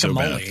want that so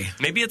bad.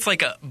 Maybe it's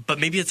like a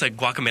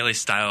Guacamelee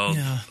style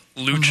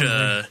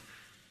lucha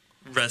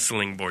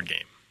wrestling board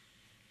game.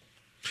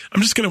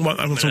 I'm just gonna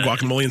I want some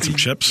guacamole and some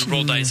chips.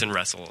 Roll dice and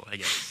wrestle. I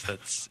guess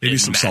that's maybe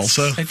some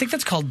salsa. I think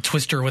that's called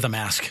Twister with a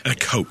mask. And a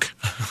Coke.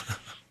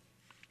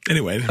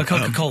 Anyway, a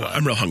Coca-Cola.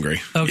 I'm real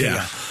hungry. Okay.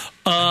 Yeah.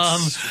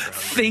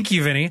 Thank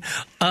you, Vinny.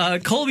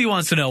 Colby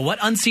wants to know, what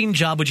unseen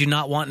job would you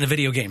not want in a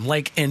video game?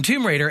 Like in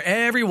Tomb Raider,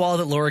 every wall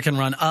that Laura can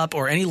run up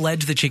or any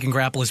ledge that she can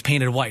grapple is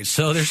painted white.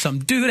 So there's some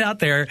dude out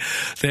there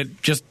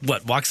that just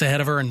walks ahead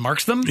of her and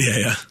marks them.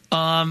 Yeah.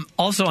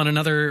 Also, on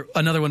another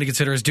one to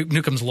consider is Duke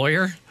Nukem's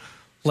lawyer.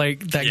 Like,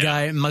 that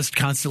guy must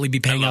constantly be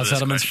paying out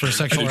settlements for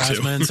sexual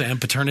harassment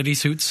and paternity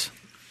suits.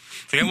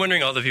 Like, I'm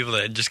wondering all the people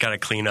that just got to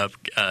clean up,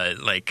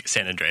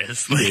 San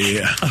Andreas. Well,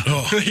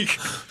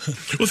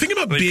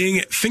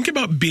 think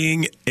about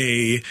being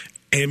a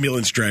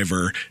ambulance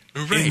driver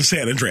in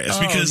San Andreas,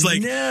 because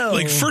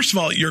first of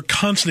all, you're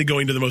constantly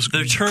going to the most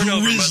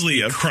grisly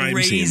of crime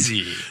scenes.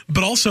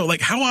 But also,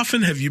 how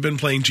often have you been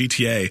playing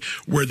GTA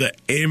where the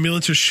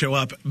ambulances show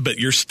up, but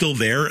you're still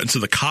there, and so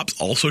the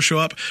cops also show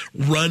up,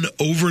 run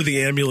over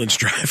the ambulance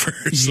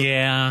drivers?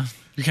 Yeah,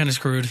 you're kind of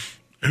screwed.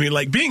 I mean,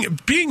 being a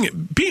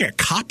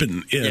cop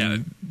in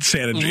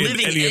San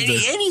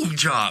Andreas, any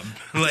job.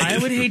 I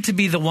would hate to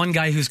be the one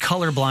guy who's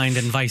colorblind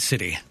in Vice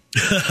City.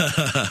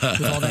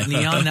 With all that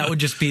neon, that would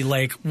just be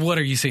like, what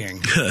are you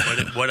seeing?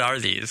 What are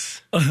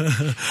these?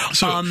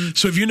 So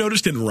have you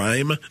noticed in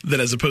Rime that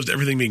as opposed to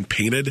everything being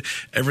painted,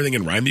 everything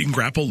in Rime that you can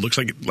grapple looks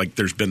like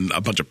there's been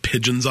a bunch of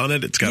pigeons on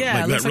it? It's got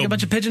it looks like a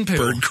bunch of pigeon poo.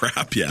 Bird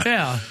crap,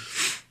 Yeah.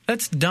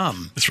 That's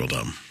dumb. It's real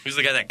dumb. He was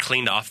the guy that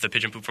cleaned off the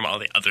pigeon poop from all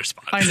the other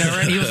spots. I know,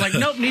 right? He was like,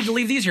 nope, need to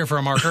leave these here for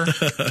a marker.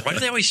 Why do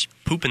they always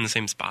poop in the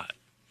same spot?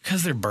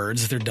 Because they're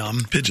birds. They're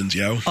dumb. Pigeons,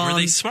 yo. Are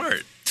they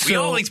smart? We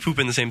always poop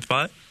in the same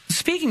spot.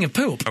 Speaking of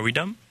poop. Are we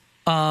dumb?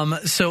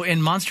 So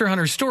in Monster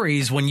Hunter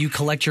Stories, when you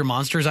collect your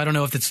monsters, I don't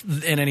know if it's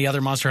in any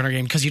other Monster Hunter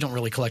game because you don't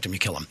really collect them, you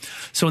kill them.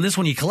 So in this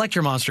one, you collect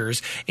your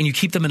monsters and you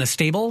keep them in a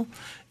stable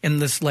in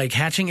this like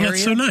hatching area.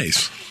 That's so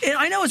nice.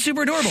 I know, it's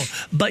super adorable,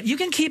 but you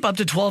can keep up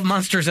to 12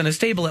 monsters in a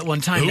stable at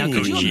one time. Now,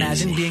 could you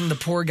imagine being the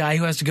poor guy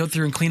who has to go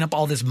through and clean up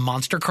all this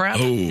monster crap?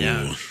 Oh,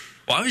 yeah.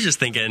 Well, I was just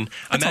thinking,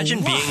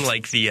 imagine being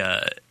like the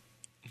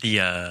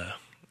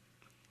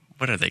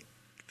what are they?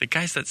 The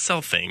guys that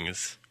sell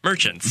things.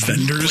 Merchants.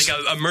 Vendors? Like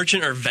a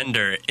merchant or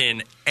vendor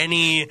in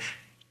any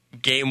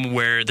game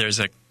where there's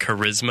a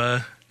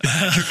charisma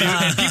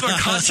attribute, and people are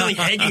constantly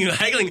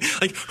haggling.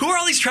 Like, who are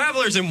all these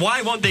travelers and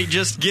why won't they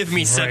just give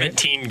me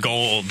 17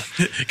 gold?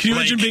 Can you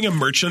imagine being a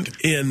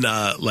merchant in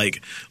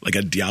like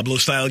a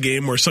Diablo-style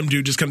game where some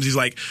dude just comes, he's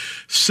like,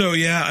 so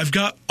yeah, I've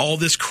got all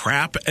this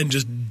crap, and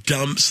just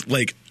dumps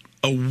like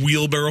a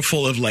wheelbarrow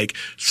full of like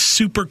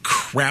super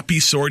crappy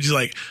swords. He's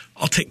like,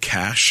 I'll take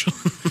cash.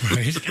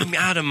 Right? I'm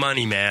out of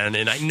money, man,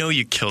 and I know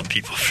you killed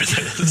people for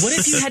this. What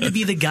if you had to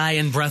be the guy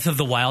in Breath of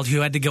the Wild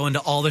who had to go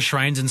into all the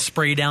shrines and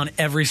spray down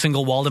every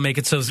single wall to make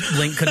it so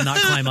Link could not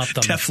climb up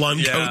them?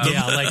 Teflon coat them.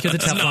 Yeah, like you're the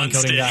Teflon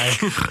coating guy.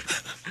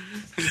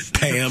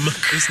 Pam.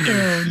 This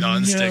new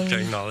non-stick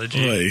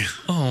technology. Boy.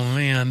 Oh,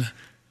 man.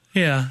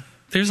 Yeah.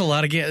 There's a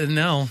lot of...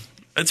 No.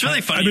 It's really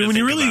funny. I mean, when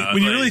you really about,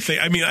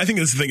 think, I mean, I think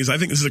this is the thing is, I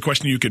think this is a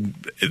question you could.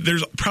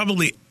 There's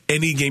probably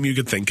any game you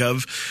could think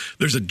of.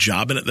 There's a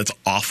job in it that's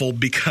awful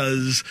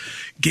because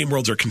game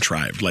worlds are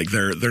contrived, like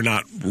they're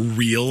not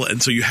real,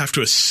 and so you have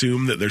to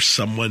assume that there's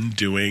someone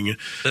doing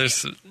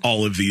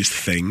all of these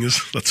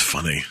things. That's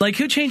funny. Like,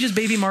 who changes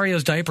Baby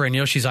Mario's diaper in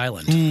Yoshi's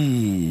Island?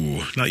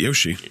 Ooh, not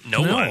Yoshi.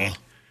 No one.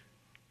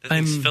 That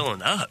thing's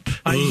filling up.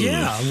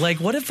 Yeah, like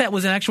what if that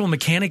was an actual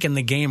mechanic in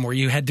the game where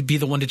you had to be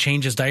the one to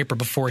change his diaper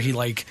before he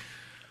like...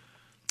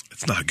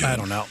 It's not good. I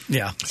don't know.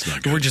 Yeah. It's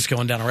not good. We're just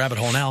going down a rabbit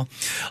hole now.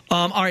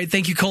 All right.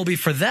 Thank you, Colby,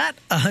 for that.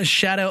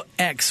 Shadow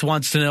X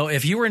wants to know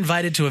if you were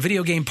invited to a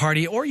video game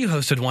party or you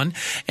hosted one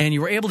and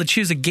you were able to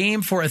choose a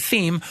game for a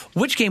theme,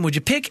 which game would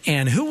you pick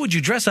and who would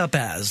you dress up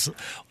as?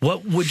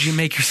 What would you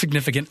make your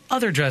significant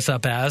other dress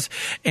up as?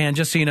 And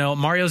just so you know,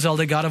 Mario,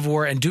 Zelda, God of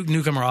War, and Duke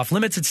Nukem are off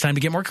limits. It's time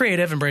to get more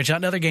creative and branch out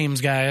into other games,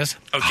 guys.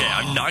 Okay,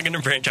 I'm not going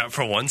to branch out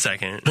for 1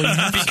 second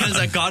because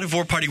a God of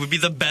War party would be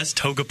the best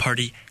toga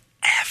party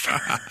ever.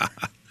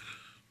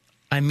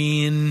 I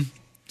mean,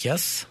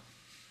 yes.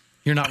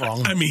 You're not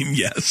wrong. I mean,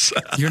 yes.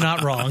 You're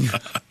not wrong. It's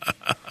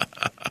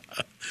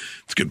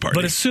a good party.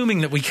 But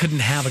assuming that we couldn't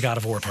have a God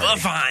of War party. Well,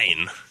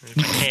 fine. If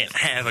we can't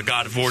have a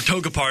God of War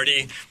toga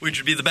party, which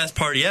would be the best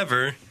party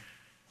ever.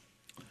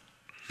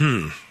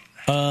 They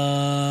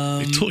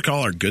took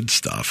all our good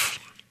stuff.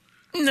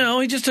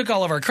 No, he just took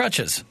all of our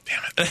crutches.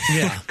 Damn it.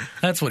 Yeah,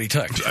 that's what he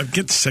took. I'm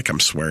getting sick.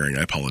 I'm swearing.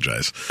 I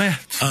apologize.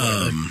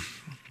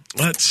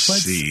 Let's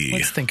see.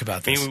 Let's think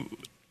about this.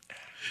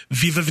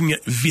 Viva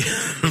Pinata?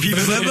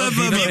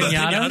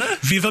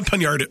 Viva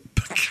Pinata.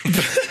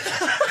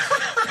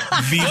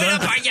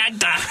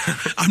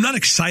 Viva. I'm not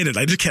excited.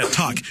 I just can't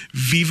talk.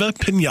 Viva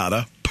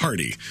Pinata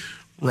Party.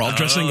 We're all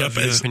dressing up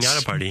as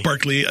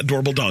sparkly,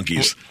 adorable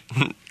donkeys.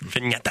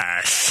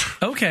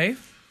 Pinatas. Okay.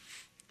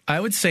 I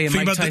would say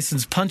Mike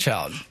Tyson's Punch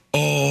Out.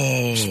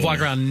 Oh. Just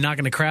walk around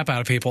knocking the crap out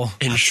of people.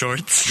 In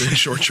shorts. In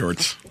short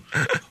shorts.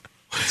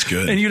 That's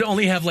good. And you'd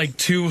only have like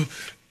two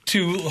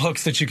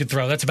hooks that you could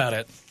throw. That's about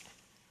it.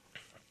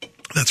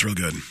 That's real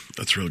good.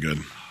 That's real good.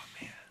 Oh,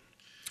 man.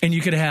 And you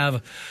could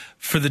have,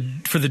 for the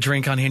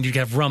drink on hand, you could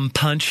have rum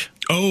punch.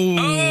 Oh.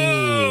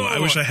 I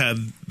wish I had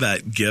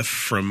that gif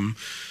from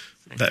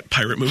that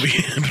pirate movie.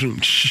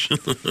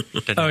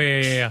 Oh,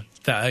 yeah.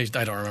 That,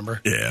 I don't remember.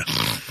 Yeah.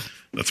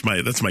 That's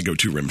my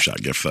go-to rim shot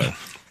gif, though.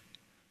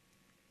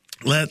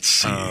 Let's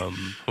see.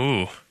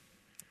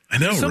 I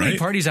know, There's so many right?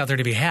 parties out there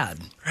to be had.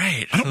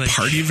 Right. I don't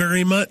party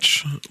very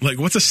much. Like,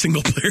 what's a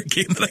single-player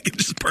game that I can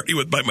just party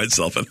with by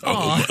myself at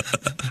home?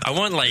 I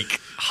want, like,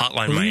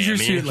 Hotline Leisure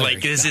Miami. Suit Larry.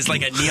 Like, this is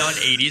like a neon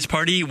 80s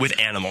party with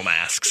animal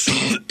masks.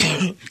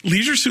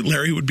 Leisure Suit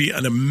Larry would be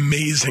an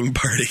amazing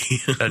party.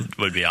 That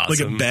would be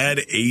awesome. Like a bad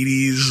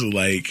 80s,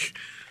 like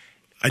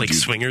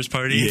swingers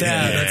party?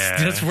 Yeah.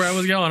 That's where I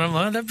was going.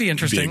 That'd be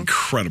interesting. It'd be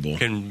incredible. You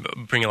can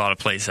bring a lot of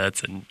play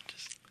sets and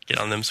just get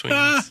on them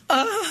swings.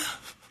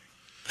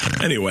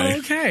 Anyway.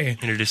 Okay.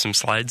 Introduce some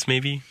slides,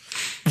 maybe.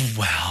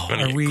 Wow.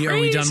 Are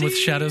we done with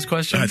Shadow's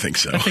question? I think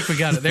so. I think we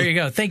got it. There you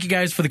go. Thank you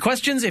guys for the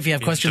questions. If you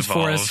have questions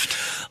for us,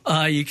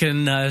 you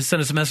can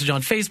send us a message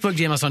on Facebook,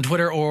 DM us on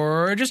Twitter,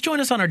 or just join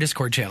us on our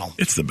Discord channel.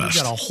 It's the best.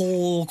 We've got a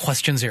whole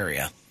questions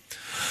area.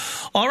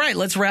 All right,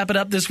 let's wrap it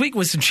up this week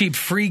with some cheap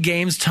free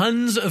games.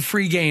 Tons of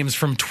free games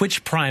from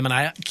Twitch Prime. And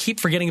I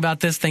keep forgetting about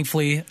this.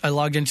 Thankfully, I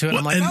logged into it. And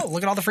I'm like, oh,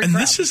 look at all the free crap.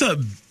 And this is a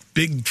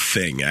big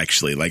thing,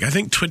 actually. Like, I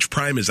think Twitch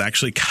Prime is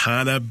actually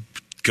kind of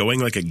going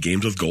like a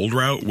Games with Gold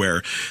route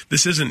where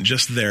this isn't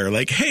just their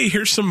like, hey,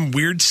 here's some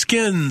weird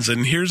skins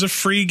and here's a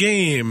free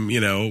game,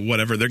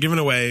 whatever. They're giving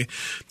away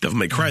Devil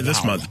May Cry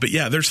this month. But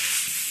yeah, there's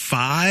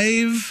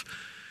 5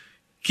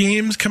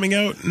 games coming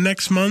out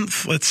next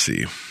month. Let's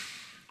see.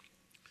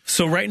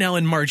 So right now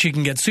in March, you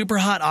can get Super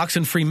Hot,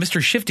 Oxenfree,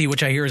 Mr. Shifty,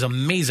 which I hear is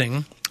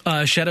amazing,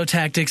 Shadow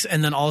Tactics,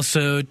 and then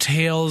also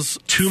Tales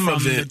from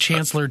the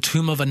Chancellor,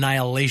 Tomb of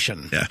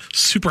Annihilation. Yeah,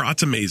 Super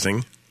Hot's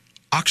amazing.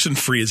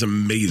 Oxenfree is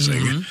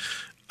amazing.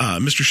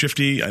 Mr.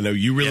 Shifty, I know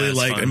you really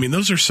like. Fun. I mean,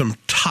 those are some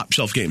top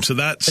shelf games. So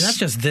that's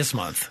just this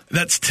month.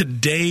 That's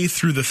today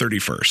through the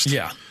 31st.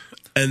 Yeah.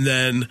 And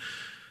then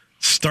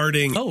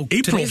starting April.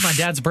 Today's my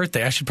dad's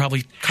birthday. I should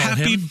probably call him.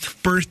 Happy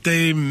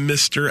birthday,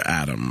 Mr.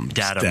 Adams.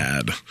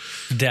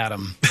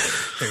 Datum.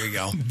 There you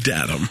go.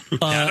 Datum.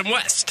 Adam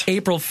West.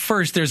 April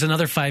 1st, there's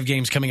another 5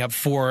 games coming up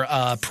for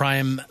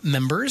Prime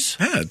members.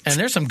 Yeah, and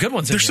there's some good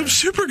ones There's some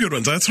super good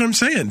ones. That's what I'm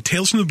saying.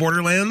 Tales from the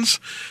Borderlands,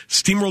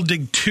 SteamWorld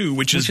Dig 2,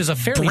 which is a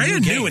fairly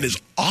brand new new and is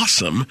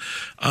awesome.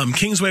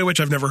 Kingsway, which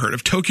I've never heard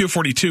of. Tokyo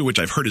 42, which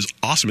I've heard is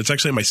awesome. It's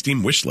actually on my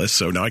Steam wish list,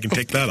 so now I can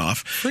take that off.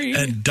 Free.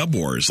 And Dub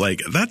Wars.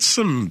 Like, that's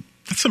some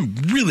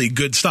really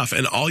good stuff.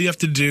 And all you have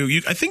to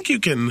do, I think you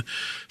can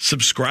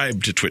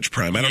subscribe to Twitch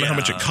Prime. I don't know how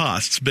much it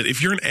costs, but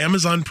if you're an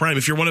Amazon Prime,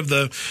 if you're one of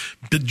the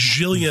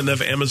bajillion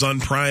of Amazon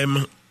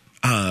Prime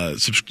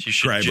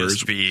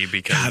subscribers,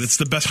 God, it's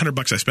the best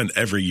 $100 I spend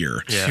every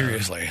year. Yeah.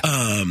 Seriously.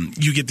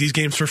 You get these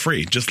games for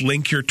free. Just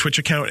link your Twitch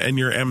account and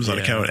your Amazon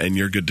account, and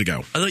you're good to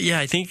go.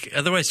 I think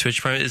otherwise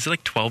Twitch Prime is it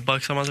like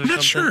 $12 a month or something?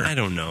 Sure. I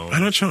don't know.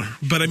 I'm not sure,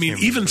 but I mean,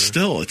 even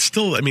still, it's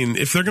still. I mean,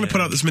 if they're going to put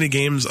out this many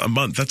games a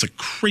month, that's a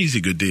crazy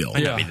good deal.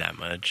 Might not be that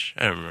much.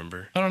 I don't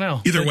remember. I don't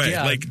know. Either way,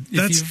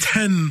 that's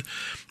 10.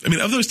 I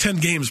mean, of those 10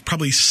 games,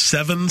 probably 6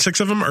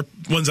 of them are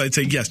ones I'd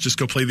say yes, just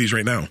go play these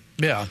right now.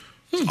 Yeah.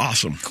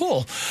 Awesome.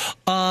 Cool.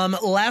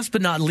 Last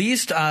but not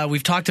least,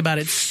 we've talked about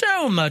it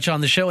so much on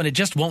the show, and it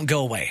just won't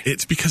go away.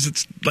 It's because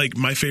it's like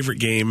my favorite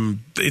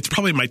game. It's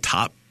probably my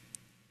top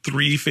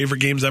 3 favorite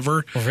games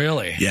ever.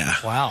 Really? Yeah.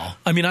 Wow.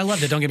 I mean, I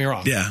loved it. Don't get me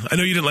wrong. Yeah. I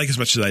know you didn't like it as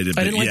much as I did.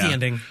 I didn't like the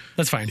ending.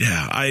 That's fine.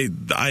 Yeah.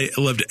 I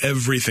loved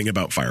everything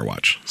about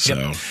Firewatch. So.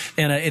 Yep.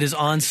 And it is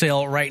on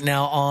sale right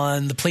now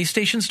on the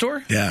PlayStation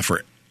Store. Yeah,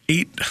 for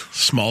 $8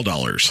 small.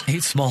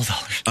 $8 small.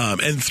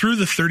 And through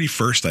the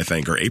 31st, I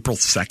think, or April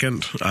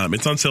 2nd,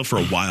 it's on sale for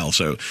a while.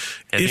 So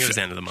I think it was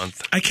the end of the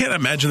month. I can't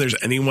imagine there's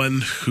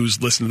anyone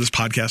who's listened to this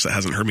podcast that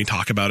hasn't heard me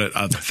talk about it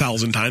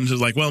 1,000 times.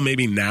 Is like, well,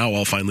 maybe now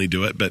I'll finally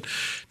do it. But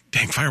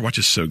dang, Firewatch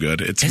is so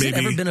good. Has it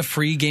ever been a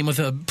free game with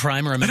a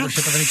Prime or a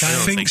membership of any kind? I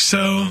don't think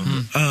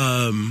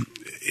so.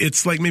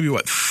 It's like maybe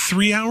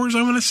 3 hours,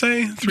 I want to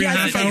say?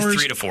 3.5 hours?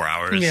 3 to 4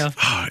 hours. Yeah.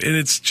 And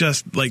it's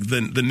just like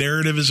the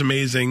narrative is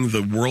amazing.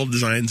 The world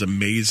design's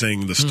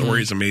amazing. The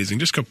story's amazing.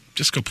 Just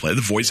go play.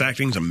 The voice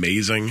acting's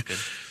amazing.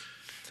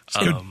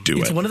 Go do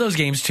it. It's one of those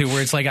games, too,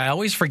 where it's like I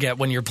always forget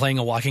when you're playing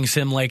a walking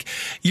sim, like,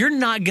 you're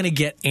not going to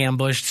get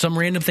ambushed. Some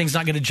random thing's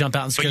not going to jump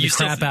out and scare the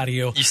crap out of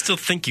you. You still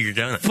think you're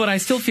done. But I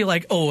still feel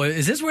like,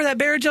 is this where that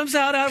bear jumps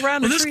out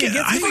around the tree and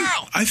gets me?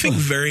 I think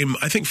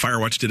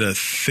Firewatch did a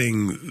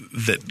thing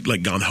that,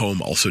 like, Gone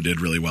Home also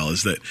did really well,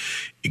 is that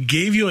it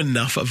gave you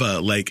enough of a,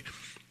 like,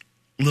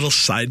 little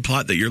side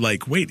plot that you're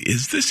like, wait,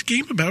 is this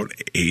game about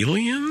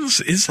aliens?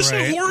 Is this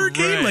a horror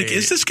game? Like,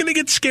 is this going to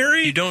get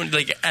scary? You don't,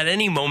 like, at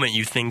any moment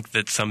you think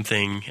that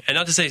something, and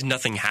not to say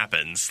nothing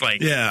happens.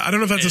 Like, yeah, I don't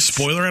know if that's a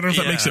spoiler. I don't know if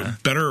that makes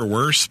it better or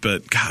worse,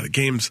 but God, the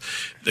game's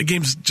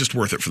just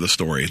worth it for the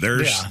story.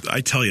 I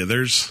tell you,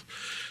 there's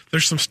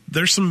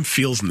some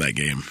feels in that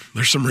game.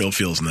 There's some real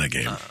feels in that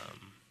game.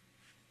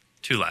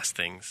 2 last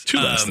things.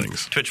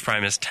 Twitch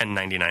Prime is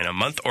 $10.99 a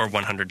month or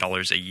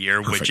 $100 a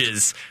year, which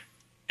is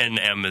an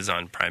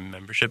Amazon Prime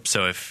membership.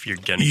 So if you're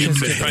going to get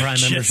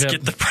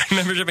the Prime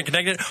membership and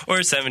connect it, or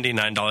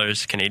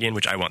 $79 Canadian,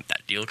 which I want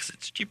that deal because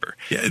it's cheaper.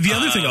 Yeah, the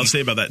other thing I'll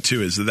say about that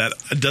too is that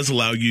does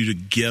allow you to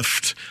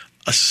gift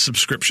a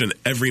subscription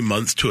every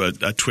month to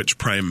a Twitch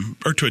Prime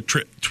or to a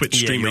Twitch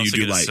streamer you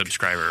do like.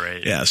 Subscriber,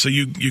 right? Yeah, so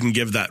you can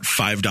give that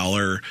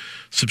 $5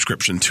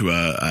 subscription to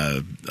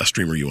a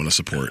streamer you want to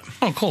support.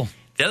 Oh, cool.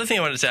 The other thing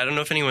I wanted to say, I don't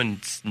know if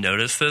anyone's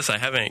noticed this. I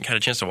haven't had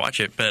a chance to watch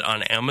it, but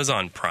on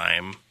Amazon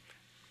Prime.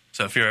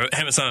 So if you're an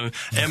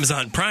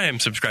Amazon Prime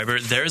subscriber,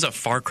 there's a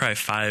Far Cry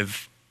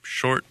 5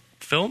 short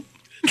film.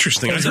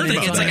 Interesting. I heard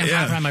about it's that. like a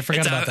half time. I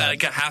forgot about that.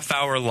 Like a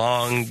half-hour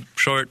long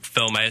short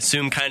film. I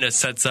assume kind of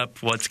sets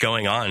up what's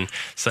going on.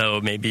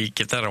 So maybe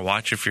give that a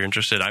watch if you're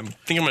interested. I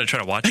think I'm going to try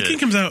to watch it. I think it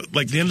comes out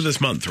like the end of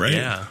this month, right?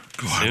 Yeah.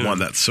 I want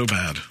that so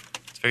bad.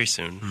 It's very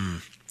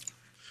soon.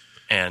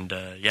 And,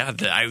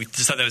 I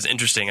just thought that was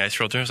interesting. I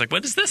scrolled through and I was like,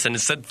 what is this? And it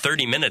said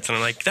 30 minutes. And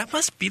I'm like, that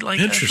must be like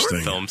a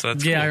short film. So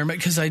that's cool. I remember,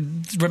 because I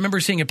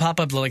remember seeing it pop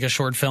up like a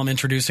short film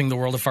introducing the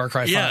world of Far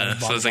Cry 5. Yeah,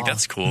 so I was like,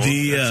 that's cool.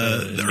 The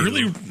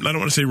early, I don't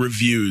want to say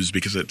reviews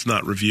because it's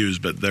not reviews,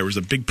 but there was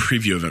a big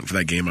preview event for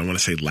that game, I want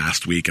to say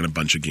last week, and a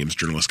bunch of games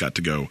journalists got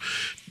to go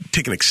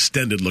take an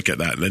extended look at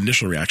that. And the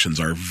initial reactions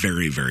are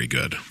very, very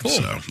good. Cool.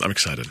 So I'm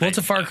excited. Well, it's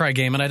a Far Cry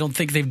game, and I don't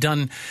think they've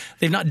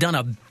not done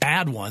a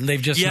bad one.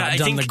 They've just not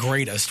done the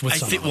greatest with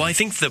I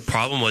think the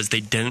problem was they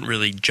didn't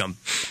really jump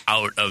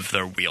out of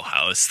their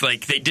wheelhouse.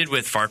 Like they did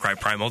with Far Cry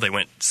Primal, they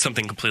went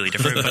something completely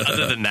different. But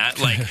other than that,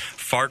 like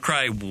Far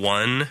Cry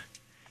 1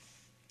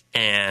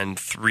 and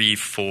 3,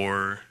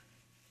 4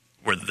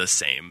 were the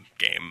same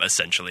game,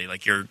 essentially.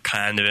 Like, you're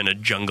kind of in a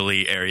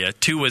jungly area.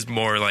 2 was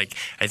more like,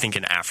 I think,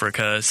 in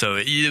Africa, so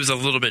it was a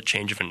little bit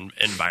change of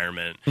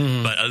environment.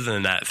 Mm-hmm. But other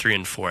than that, 3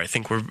 and 4, I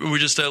think were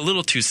just a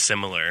little too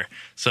similar.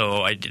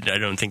 So I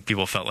don't think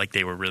people felt like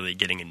they were really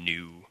getting a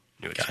new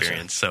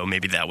experience. Gotcha. So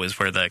maybe that was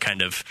where the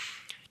kind of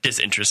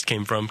disinterest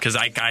came from, because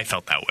I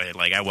felt that way.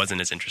 Like, I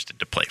wasn't as interested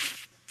to play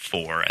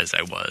 4 as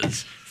I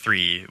was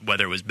 3.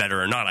 Whether it was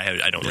better or not,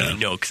 I don't really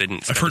know, because I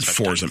didn't. I've heard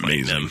 4 is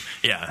amazing.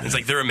 Yeah, it's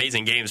like they're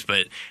amazing games,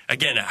 but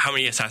again, how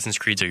many Assassin's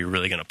Creeds are you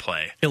really going to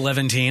play?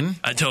 11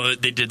 until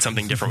they did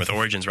something different with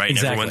Origins, right?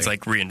 Exactly. And everyone's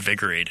like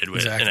reinvigorated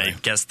with, and I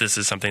guess this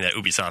is something that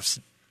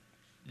Ubisoft's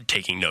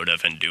taking note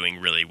of and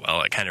doing really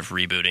well at kind of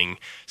rebooting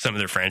some of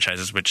their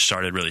franchises, which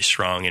started really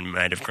strong and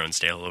might have grown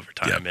stale over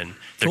time, and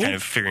they're kind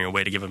of figuring a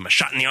way to give them a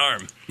shot in the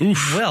arm.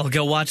 Oof. Well,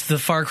 go watch the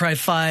Far Cry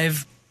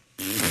 5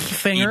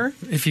 thinger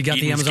if you got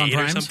the Amazon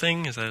Prime or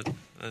something. Is that what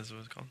it's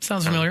called?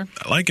 Sounds familiar.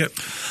 I like it.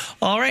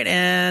 All right,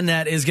 and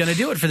that is going to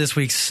do it for this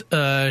week's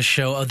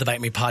show of the Bite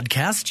Me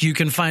Podcast. You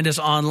can find us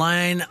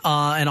online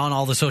and on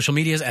all the social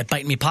medias at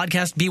Bite Me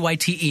Podcast,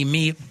 BYTE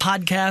Me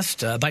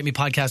Podcast,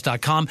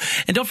 bitemepodcast.com.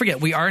 And don't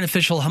forget, we are an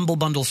official Humble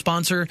Bundle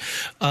sponsor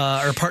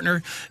or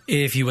partner.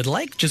 If you would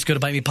like, just go to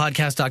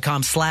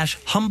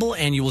bitemepodcast.com/humble,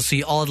 and you will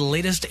see all of the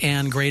latest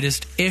and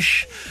greatest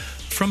ish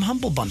from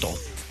Humble Bundle.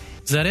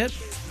 Is that it?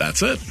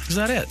 That's it. Is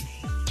that it?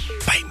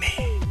 Bite me.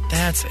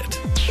 That's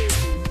it.